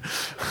I've done.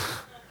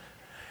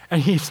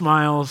 And he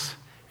smiles,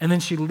 and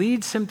then she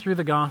leads him through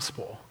the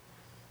gospel,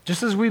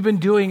 just as we've been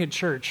doing at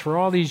church for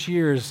all these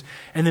years.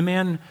 And the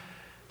man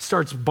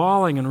starts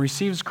bawling and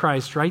receives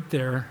Christ right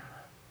there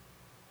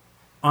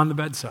on the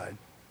bedside.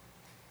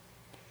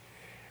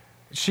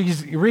 She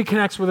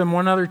reconnects with him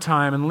one other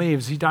time and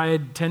leaves. He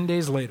died 10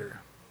 days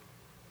later.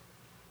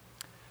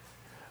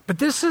 But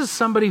this is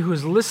somebody who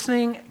is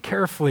listening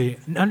carefully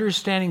and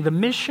understanding the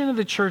mission of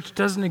the church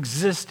doesn't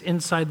exist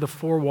inside the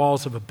four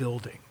walls of a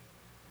building,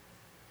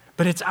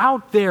 but it's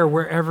out there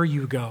wherever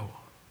you go.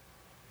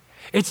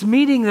 It's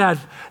meeting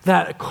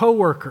that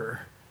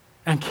coworker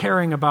and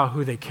caring about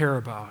who they care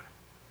about.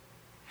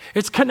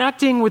 It's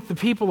connecting with the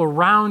people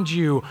around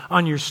you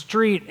on your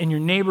street, in your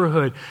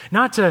neighborhood,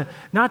 not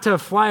to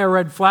fly a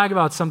red flag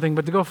about something,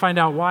 but to go find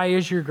out, why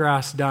is your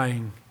grass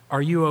dying?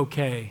 Are you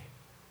okay?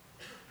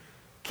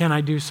 Can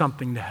I do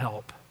something to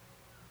help?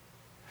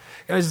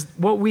 Guys,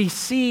 what we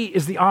see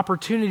is the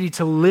opportunity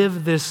to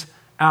live this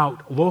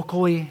out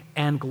locally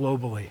and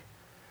globally.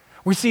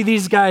 We see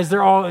these guys,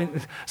 they're all,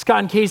 Scott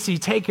and Casey,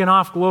 taking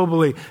off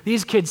globally.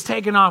 These kids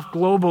taking off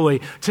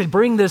globally to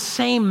bring the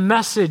same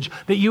message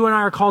that you and I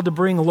are called to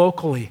bring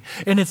locally.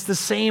 And it's the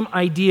same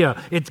idea.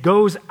 It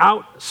goes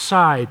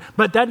outside.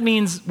 But that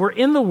means we're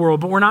in the world,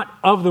 but we're not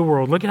of the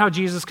world. Look at how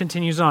Jesus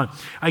continues on.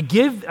 I've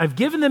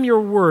given them your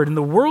word, and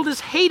the world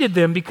has hated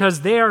them because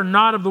they are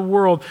not of the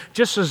world,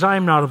 just as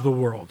I'm not of the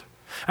world.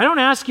 I don't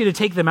ask you to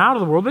take them out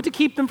of the world, but to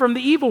keep them from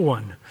the evil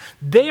one.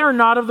 They are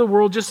not of the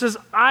world, just as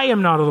I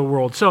am not of the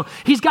world. So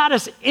he's got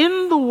us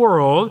in the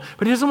world,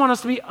 but he doesn't want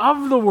us to be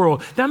of the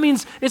world. That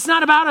means it's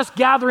not about us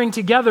gathering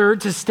together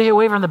to stay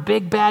away from the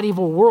big, bad,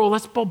 evil world.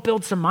 Let's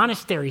build some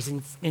monasteries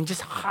and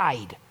just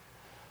hide.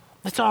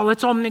 Let's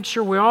all make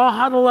sure we all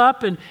huddle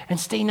up and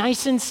stay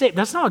nice and safe.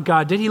 That's not what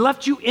God did. He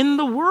left you in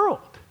the world.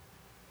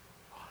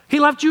 He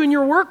left you in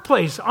your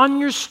workplace, on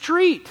your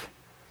street,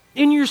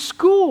 in your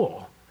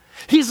school.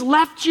 He's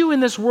left you in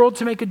this world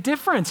to make a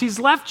difference. He's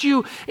left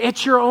you in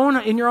your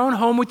own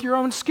home with your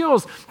own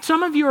skills.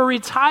 Some of you are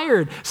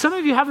retired. Some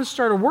of you haven't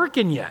started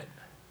working yet.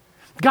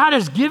 God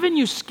has given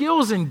you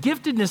skills and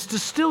giftedness to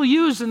still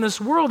use in this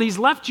world. He's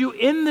left you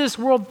in this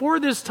world for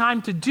this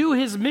time to do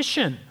his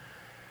mission.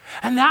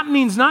 And that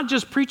means not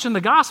just preaching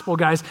the gospel,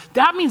 guys.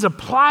 That means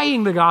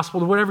applying the gospel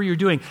to whatever you're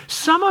doing.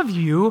 Some of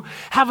you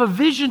have a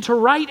vision to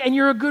write, and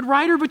you're a good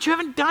writer, but you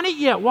haven't done it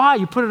yet. Why?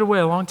 You put it away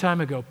a long time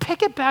ago.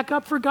 Pick it back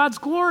up for God's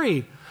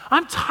glory.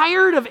 I'm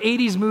tired of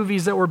 80s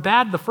movies that were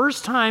bad the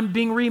first time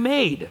being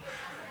remade.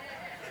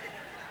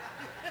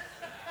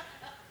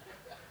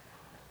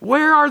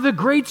 Where are the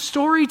great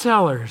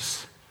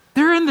storytellers?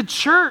 They're in the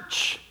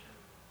church.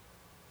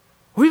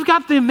 We've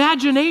got the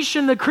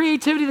imagination, the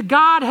creativity that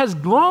God has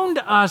loaned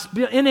us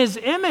in his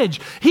image.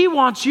 He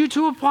wants you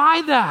to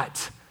apply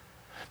that.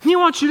 He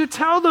wants you to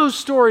tell those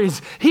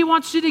stories. He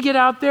wants you to get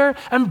out there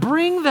and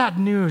bring that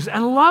news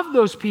and love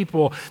those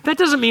people. That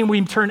doesn't mean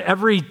we turn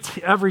every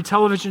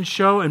television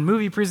show and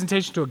movie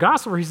presentation to a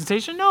gospel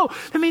presentation. No,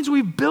 it means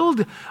we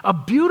build a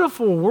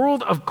beautiful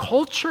world of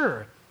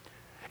culture,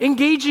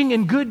 engaging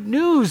in good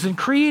news and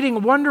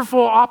creating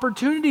wonderful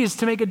opportunities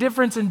to make a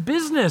difference in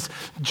business.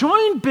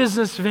 Join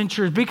business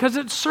ventures because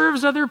it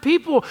serves other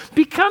people.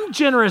 Become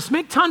generous,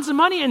 make tons of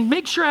money, and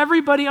make sure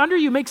everybody under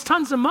you makes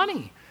tons of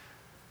money.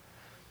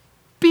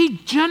 Be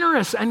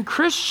generous and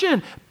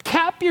Christian.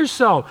 Cap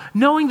yourself,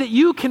 knowing that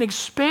you can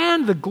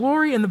expand the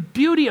glory and the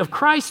beauty of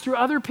Christ through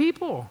other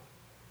people.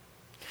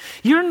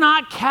 You're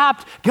not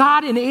capped.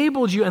 God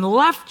enabled you and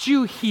left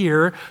you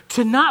here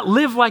to not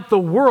live like the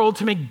world,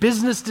 to make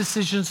business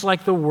decisions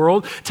like the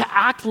world, to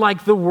act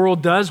like the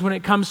world does when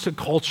it comes to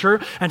culture,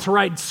 and to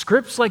write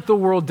scripts like the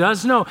world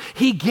does. No,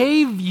 he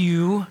gave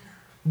you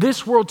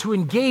this world to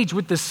engage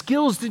with the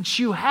skills that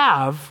you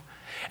have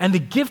and the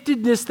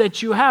giftedness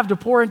that you have to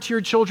pour into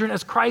your children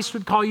as Christ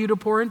would call you to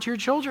pour into your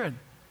children.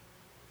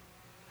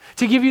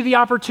 To give you the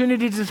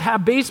opportunity to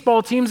have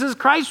baseball teams as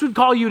Christ would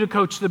call you to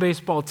coach the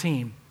baseball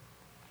team.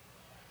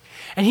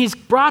 And he's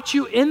brought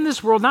you in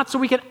this world not so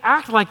we can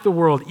act like the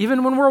world,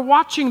 even when we're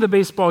watching the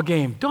baseball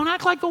game. Don't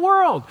act like the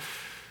world.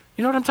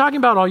 You know what I'm talking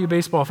about, all you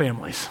baseball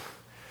families?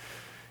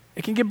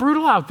 It can get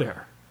brutal out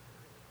there.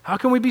 How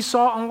can we be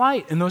salt and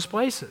light in those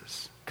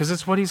places? Because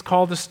it's what he's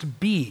called us to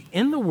be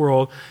in the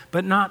world,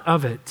 but not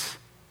of it.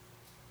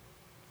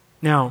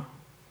 Now,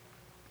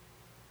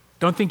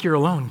 don't think you're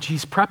alone.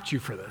 He's prepped you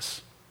for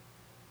this.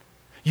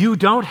 You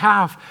don't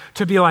have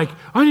to be like,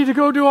 I need to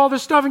go do all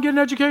this stuff and get an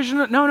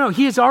education. No,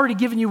 he has already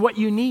given you what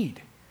you need.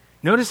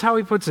 Notice how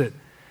he puts it.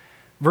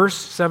 Verse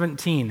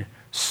 17,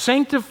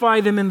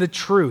 sanctify them in the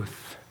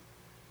truth.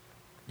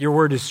 Your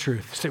word is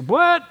truth. Say,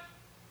 what?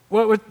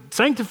 What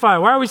sanctify?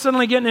 Why are we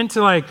suddenly getting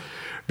into like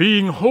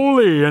being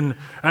holy and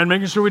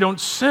making sure we don't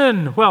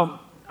sin? Well,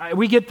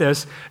 we get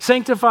this.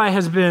 Sanctify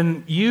has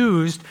been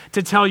used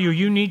to tell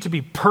you need to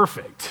be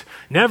perfect.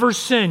 Never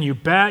sin, you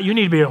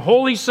need to be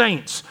holy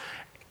saints.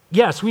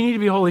 Yes, we need to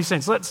be holy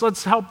saints.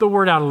 Let's help the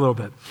word out a little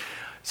bit.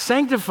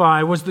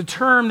 Sanctify was the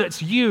term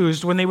that's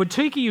used when they would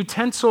take a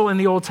utensil in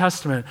the Old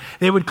Testament.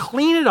 They would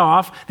clean it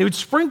off, they would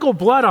sprinkle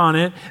blood on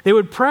it, they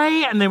would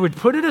pray, and they would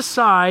put it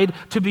aside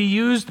to be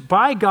used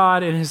by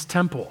God in his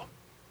temple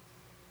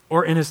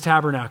or in his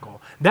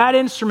tabernacle. That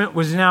instrument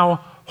was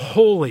now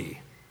holy,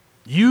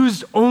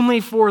 used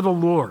only for the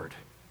Lord.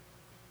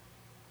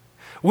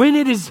 When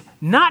it is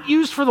not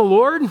used for the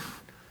Lord,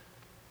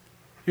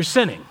 you're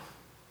sinning.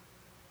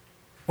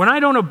 When I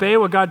don't obey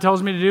what God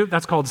tells me to do,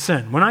 that's called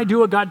sin. When I do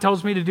what God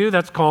tells me to do,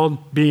 that's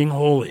called being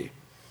holy.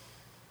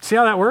 See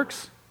how that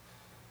works?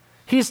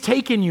 He's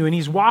taken you and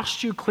he's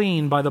washed you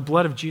clean by the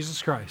blood of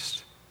Jesus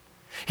Christ.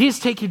 He's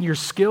taken your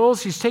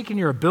skills, he's taken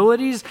your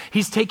abilities,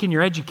 he's taken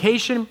your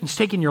education, he's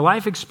taken your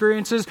life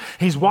experiences,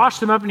 he's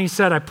washed them up and he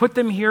said, I put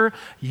them here,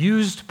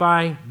 used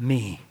by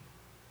me.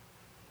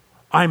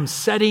 I'm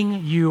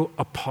setting you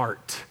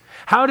apart.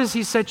 How does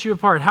he set you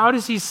apart? How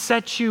does he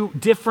set you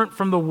different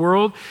from the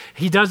world?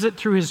 He does it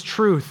through his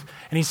truth.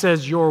 And he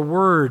says, your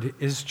word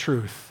is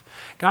truth.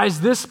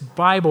 Guys, this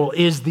Bible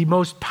is the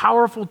most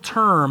powerful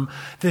term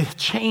to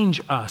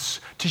change us,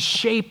 to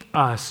shape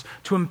us,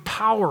 to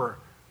empower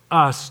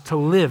us to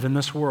live in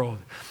this world.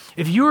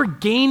 If you're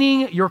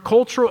gaining your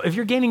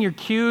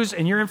cues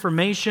and your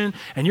information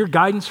and your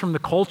guidance from the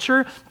culture,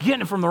 you're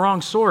getting it from the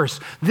wrong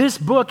source. This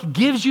book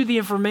gives you the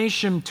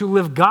information to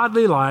live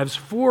godly lives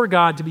for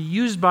God, to be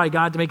used by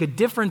God, to make a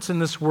difference in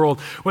this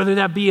world, whether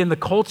that be in the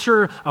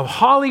culture of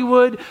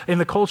Hollywood, in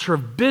the culture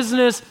of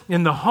business,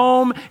 in the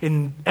home,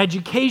 in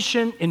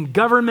education, in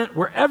government,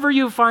 wherever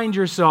you find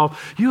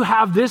yourself, you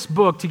have this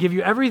book to give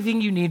you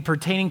everything you need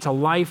pertaining to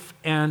life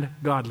and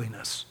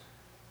godliness.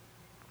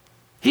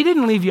 He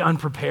didn't leave you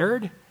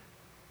unprepared.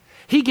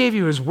 He gave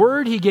you his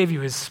word, he gave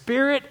you his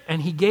spirit,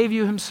 and he gave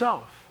you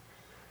himself.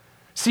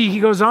 See, he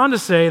goes on to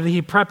say that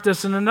he prepped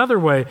us in another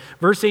way.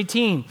 Verse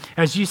 18,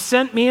 as you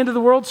sent me into the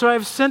world, so I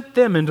have sent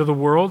them into the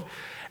world,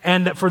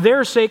 and that for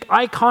their sake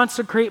I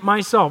consecrate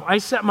myself. I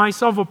set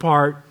myself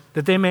apart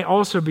that they may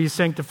also be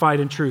sanctified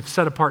in truth,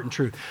 set apart in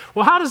truth.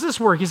 Well, how does this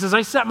work? He says,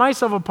 I set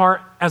myself apart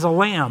as a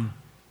lamb.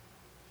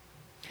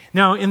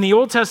 Now, in the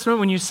Old Testament,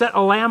 when you set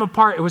a lamb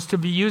apart, it was to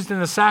be used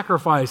in a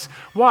sacrifice.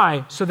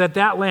 Why? So that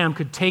that lamb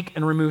could take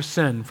and remove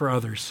sin for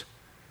others.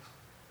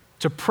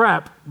 To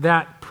prep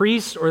that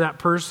priest or that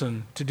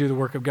person to do the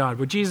work of God.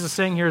 What Jesus is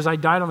saying here is, I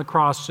died on the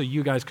cross so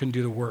you guys couldn't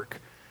do the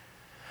work.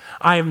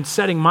 I am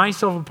setting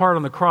myself apart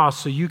on the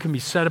cross so you can be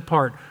set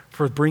apart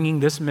for bringing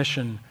this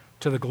mission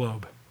to the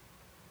globe,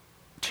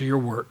 to your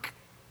work,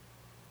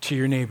 to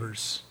your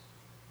neighbors,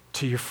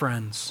 to your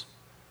friends,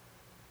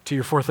 to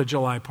your 4th of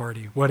July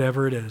party,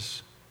 whatever it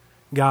is.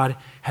 God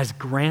has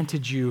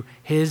granted you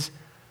his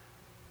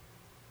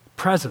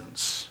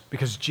presence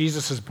because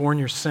Jesus has borne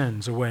your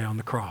sins away on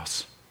the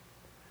cross.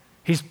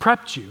 He's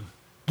prepped you,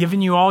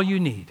 given you all you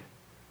need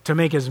to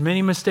make as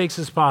many mistakes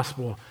as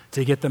possible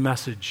to get the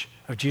message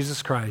of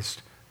Jesus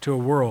Christ to a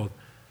world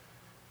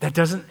that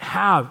doesn't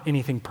have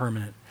anything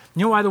permanent.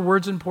 You know why the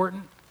word's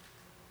important?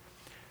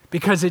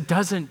 Because it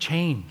doesn't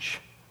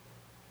change.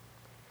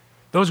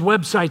 Those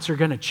websites are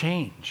going to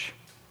change.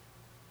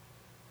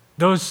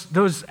 Those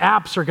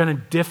apps are going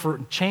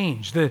to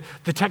change. The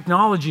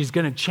technology is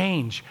going to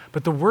change.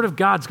 But the Word of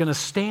God's going to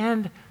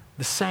stand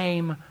the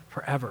same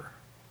forever.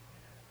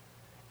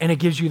 And it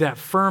gives you that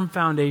firm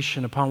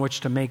foundation upon which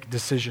to make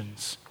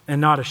decisions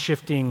and not a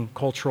shifting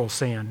cultural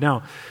sand.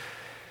 Now,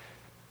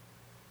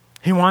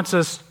 He wants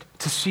us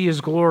to see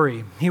His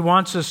glory. He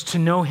wants us to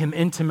know Him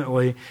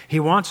intimately. He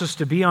wants us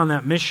to be on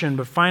that mission,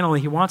 but finally,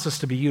 He wants us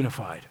to be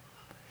unified.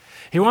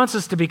 He wants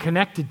us to be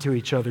connected to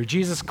each other.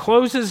 Jesus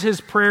closes His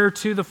prayer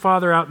to the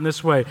Father out in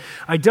this way.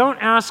 I don't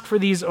ask for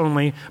these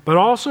only, but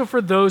also for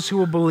those who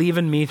will believe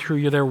in me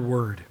through their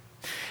word,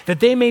 that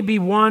they may be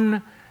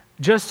one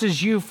just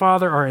as you,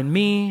 Father, are in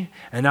me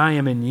and I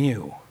am in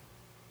you.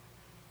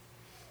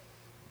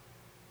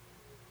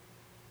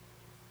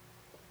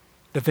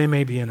 That they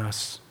may be in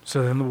us,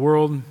 so that the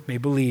world may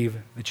believe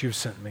that you've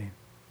sent me.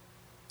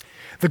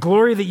 The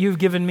glory that you've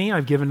given me,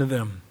 I've given to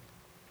them,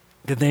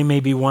 that they may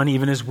be one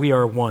even as we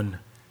are one.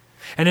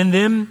 And in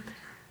them,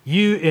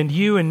 you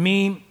and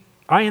me,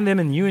 I and them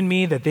and you and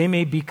me, that they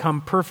may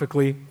become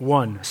perfectly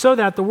one, so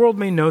that the world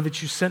may know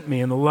that you sent me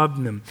and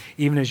loved them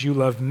even as you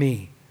loved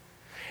me.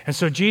 And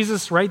so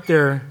Jesus right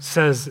there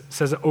says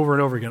it over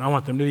and over again, I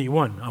want them to be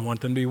one. I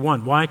want them to be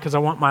one. Why? Because I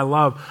want my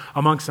love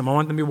amongst them. I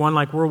want them to be one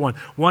like we're one.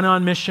 One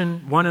on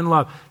mission, one in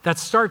love. That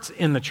starts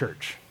in the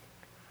church.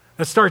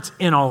 That starts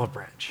in Olive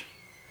Branch.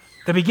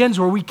 That begins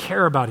where we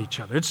care about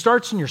each other. It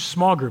starts in your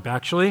small group,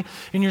 actually.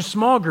 In your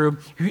small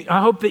group, I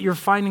hope that you're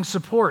finding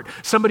support.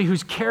 Somebody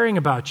who's caring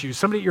about you.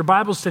 Somebody at your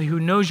Bible study who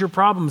knows your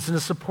problems and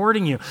is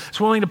supporting you. Is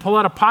willing to pull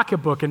out a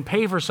pocketbook and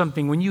pay for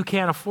something when you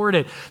can't afford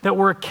it. That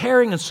we're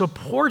caring and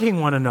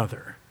supporting one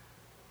another.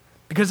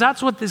 Because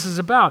that's what this is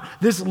about.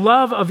 This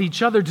love of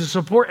each other to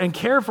support and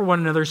care for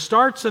one another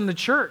starts in the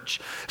church.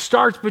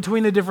 Starts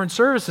between the different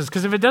services.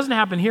 Because if it doesn't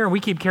happen here and we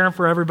keep caring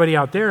for everybody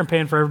out there and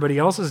paying for everybody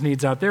else's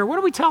needs out there, what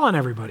are we telling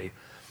everybody?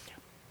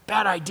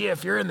 Bad idea.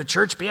 If you're in the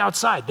church, be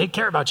outside. They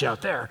care about you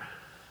out there.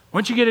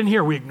 Once you get in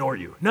here, we ignore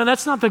you. No,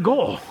 that's not the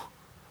goal.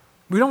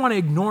 We don't want to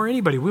ignore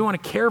anybody. We want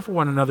to care for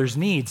one another's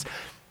needs.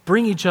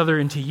 Bring each other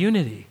into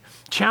unity.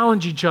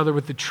 Challenge each other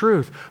with the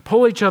truth.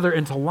 Pull each other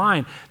into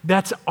line.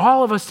 That's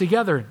all of us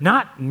together.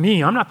 Not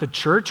me. I'm not the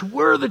church.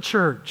 We're the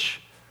church.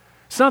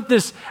 It's not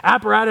this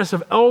apparatus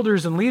of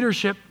elders and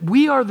leadership.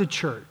 We are the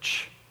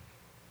church.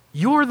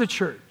 You're the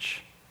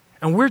church.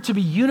 And we're to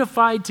be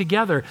unified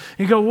together.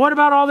 You go, what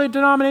about all the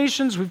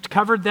denominations? We've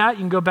covered that.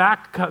 You can go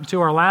back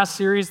to our last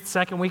series, the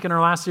second week in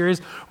our last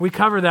series. We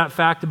cover that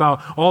fact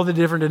about all the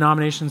different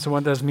denominations and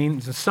what that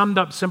means. Summed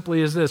up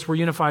simply is this: we're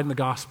unified in the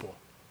gospel.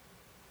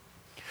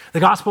 The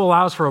gospel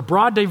allows for a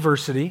broad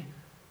diversity,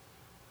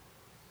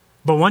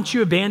 but once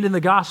you abandon the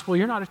gospel,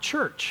 you're not a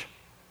church.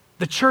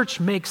 The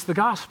church makes the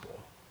gospel.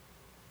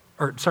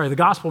 The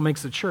gospel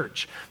makes the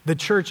church. The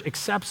church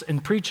accepts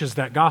and preaches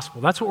that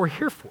gospel. That's what we're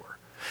here for.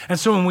 And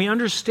so when we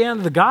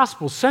understand the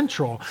gospel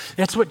central,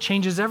 that's what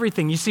changes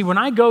everything. You see, when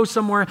I go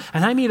somewhere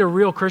and I meet a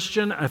real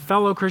Christian, a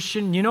fellow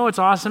Christian, you know what's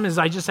awesome is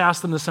I just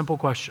ask them the simple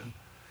question.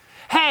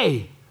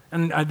 Hey,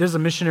 and there's a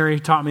missionary who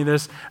taught me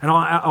this, and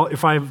I'll,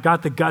 if I've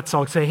got the guts,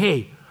 I'll say,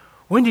 hey,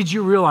 when did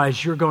you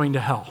realize you're going to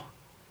hell?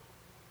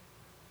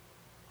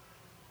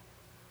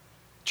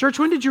 Church,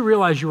 when did you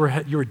realize you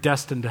were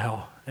destined to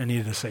hell and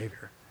needed a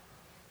Savior?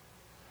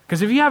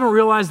 Because if you haven't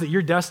realized that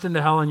you're destined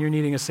to hell and you're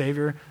needing a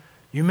Savior,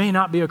 you may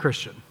not be a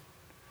Christian.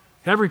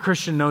 Every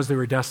Christian knows they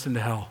were destined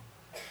to hell.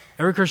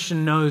 Every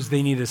Christian knows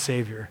they need a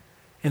Savior,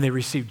 and they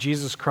receive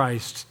Jesus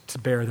Christ to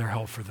bear their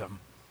hell for them.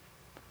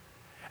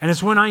 And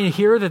it's when I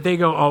hear that they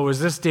go, oh, it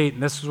was this date,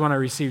 and this was when I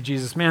received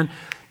Jesus. Man,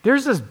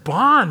 there's this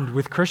bond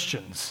with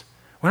Christians.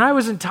 When I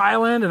was in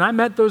Thailand and I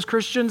met those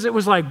Christians, it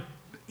was like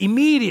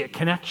immediate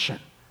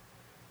connection.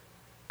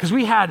 Because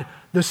we had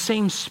the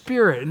same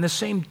spirit and the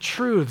same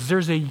truths.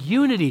 There's a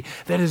unity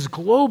that is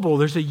global.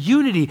 There's a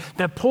unity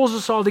that pulls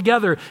us all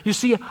together. You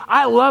see,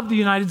 I love the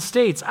United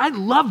States. I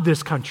love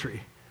this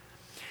country.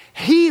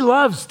 He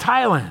loves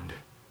Thailand.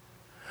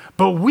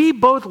 But we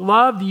both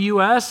love the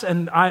U.S.,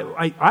 and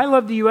I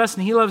love the U.S.,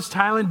 and he loves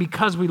Thailand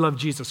because we love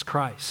Jesus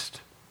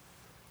Christ.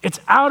 It's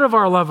out of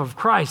our love of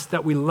Christ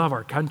that we love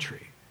our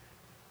country.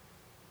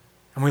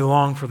 And we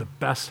long for the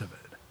best of it.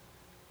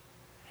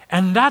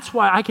 And that's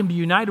why I can be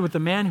united with a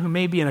man who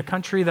may be in a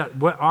country that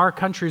what our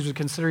countries would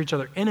consider each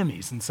other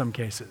enemies in some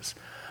cases.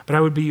 But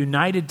I would be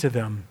united to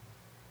them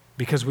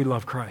because we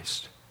love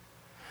Christ.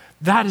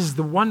 That is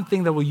the one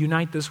thing that will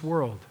unite this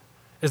world,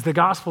 is the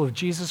gospel of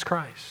Jesus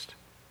Christ.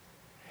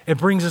 It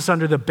brings us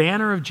under the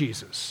banner of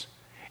Jesus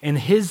and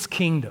his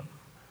kingdom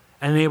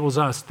and enables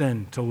us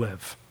then to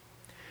live.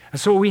 And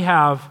so what we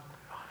have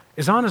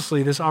is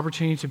honestly this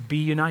opportunity to be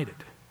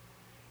united.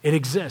 It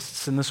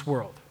exists in this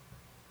world.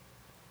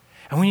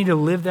 And we need to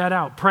live that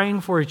out,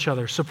 praying for each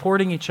other,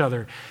 supporting each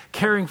other,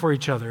 caring for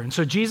each other. And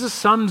so Jesus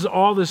sums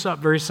all this up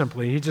very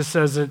simply. He just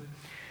says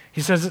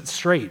it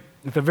straight.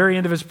 At the very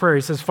end of his prayer,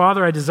 he says,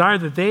 Father, I desire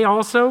that they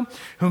also,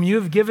 whom you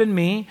have given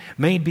me,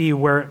 may be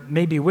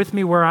with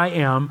me where I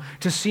am,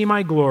 to see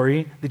my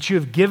glory that you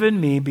have given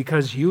me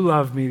because you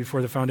loved me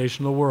before the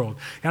foundation of the world.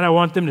 And I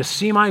want them to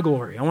see my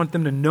glory. I want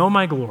them to know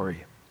my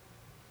glory.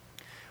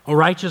 O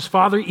righteous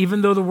Father,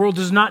 even though the world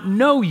does not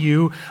know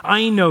you,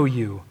 I know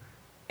you.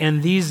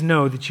 And these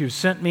know that you have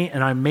sent me,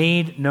 and I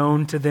made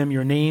known to them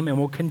your name and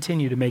will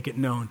continue to make it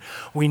known.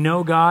 We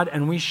know God,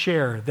 and we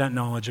share that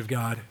knowledge of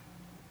God.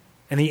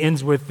 And he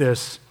ends with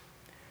this,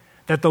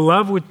 that the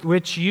love with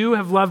which you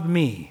have loved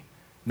me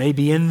may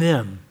be in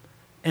them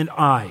and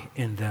I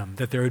in them,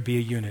 that there would be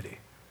a unity.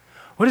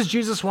 What does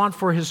Jesus want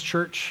for his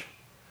church?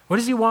 What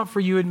does he want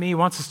for you and me? He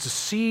wants us to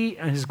see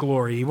his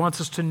glory. He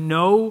wants us to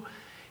know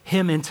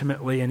him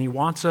intimately, and he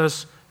wants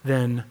us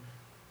then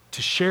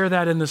to share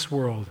that in this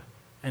world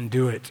and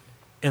do it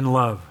in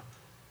love,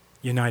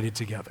 united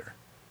together.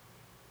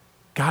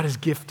 God has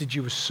gifted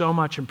you with so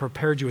much and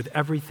prepared you with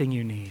everything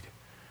you need.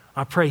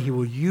 I pray he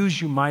will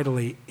use you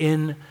mightily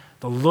in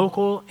the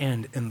local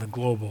and in the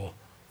global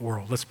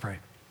world. Let's pray.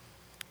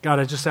 God,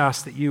 I just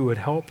ask that you would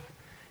help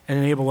and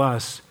enable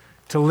us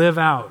to live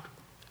out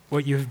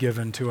what you have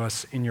given to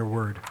us in your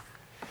word.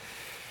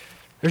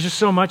 There's just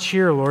so much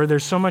here, Lord.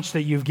 There's so much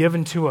that you've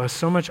given to us,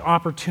 so much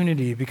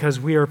opportunity because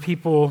we are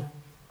people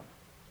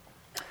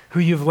who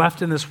you've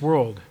left in this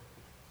world.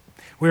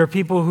 We are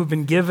people who've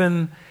been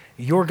given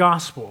your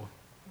gospel,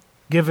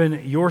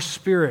 given your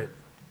spirit,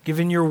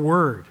 given your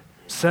word,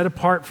 set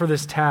apart for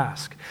this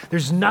task.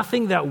 There's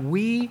nothing that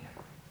we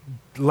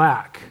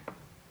lack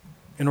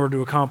in order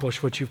to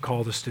accomplish what you've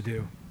called us to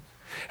do.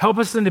 Help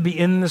us then to be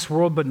in this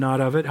world but not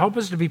of it. Help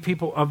us to be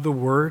people of the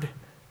word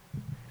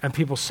and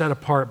people set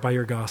apart by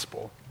your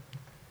gospel.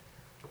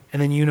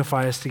 And then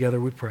unify us together,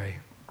 we pray.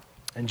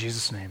 In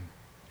Jesus' name,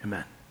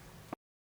 amen.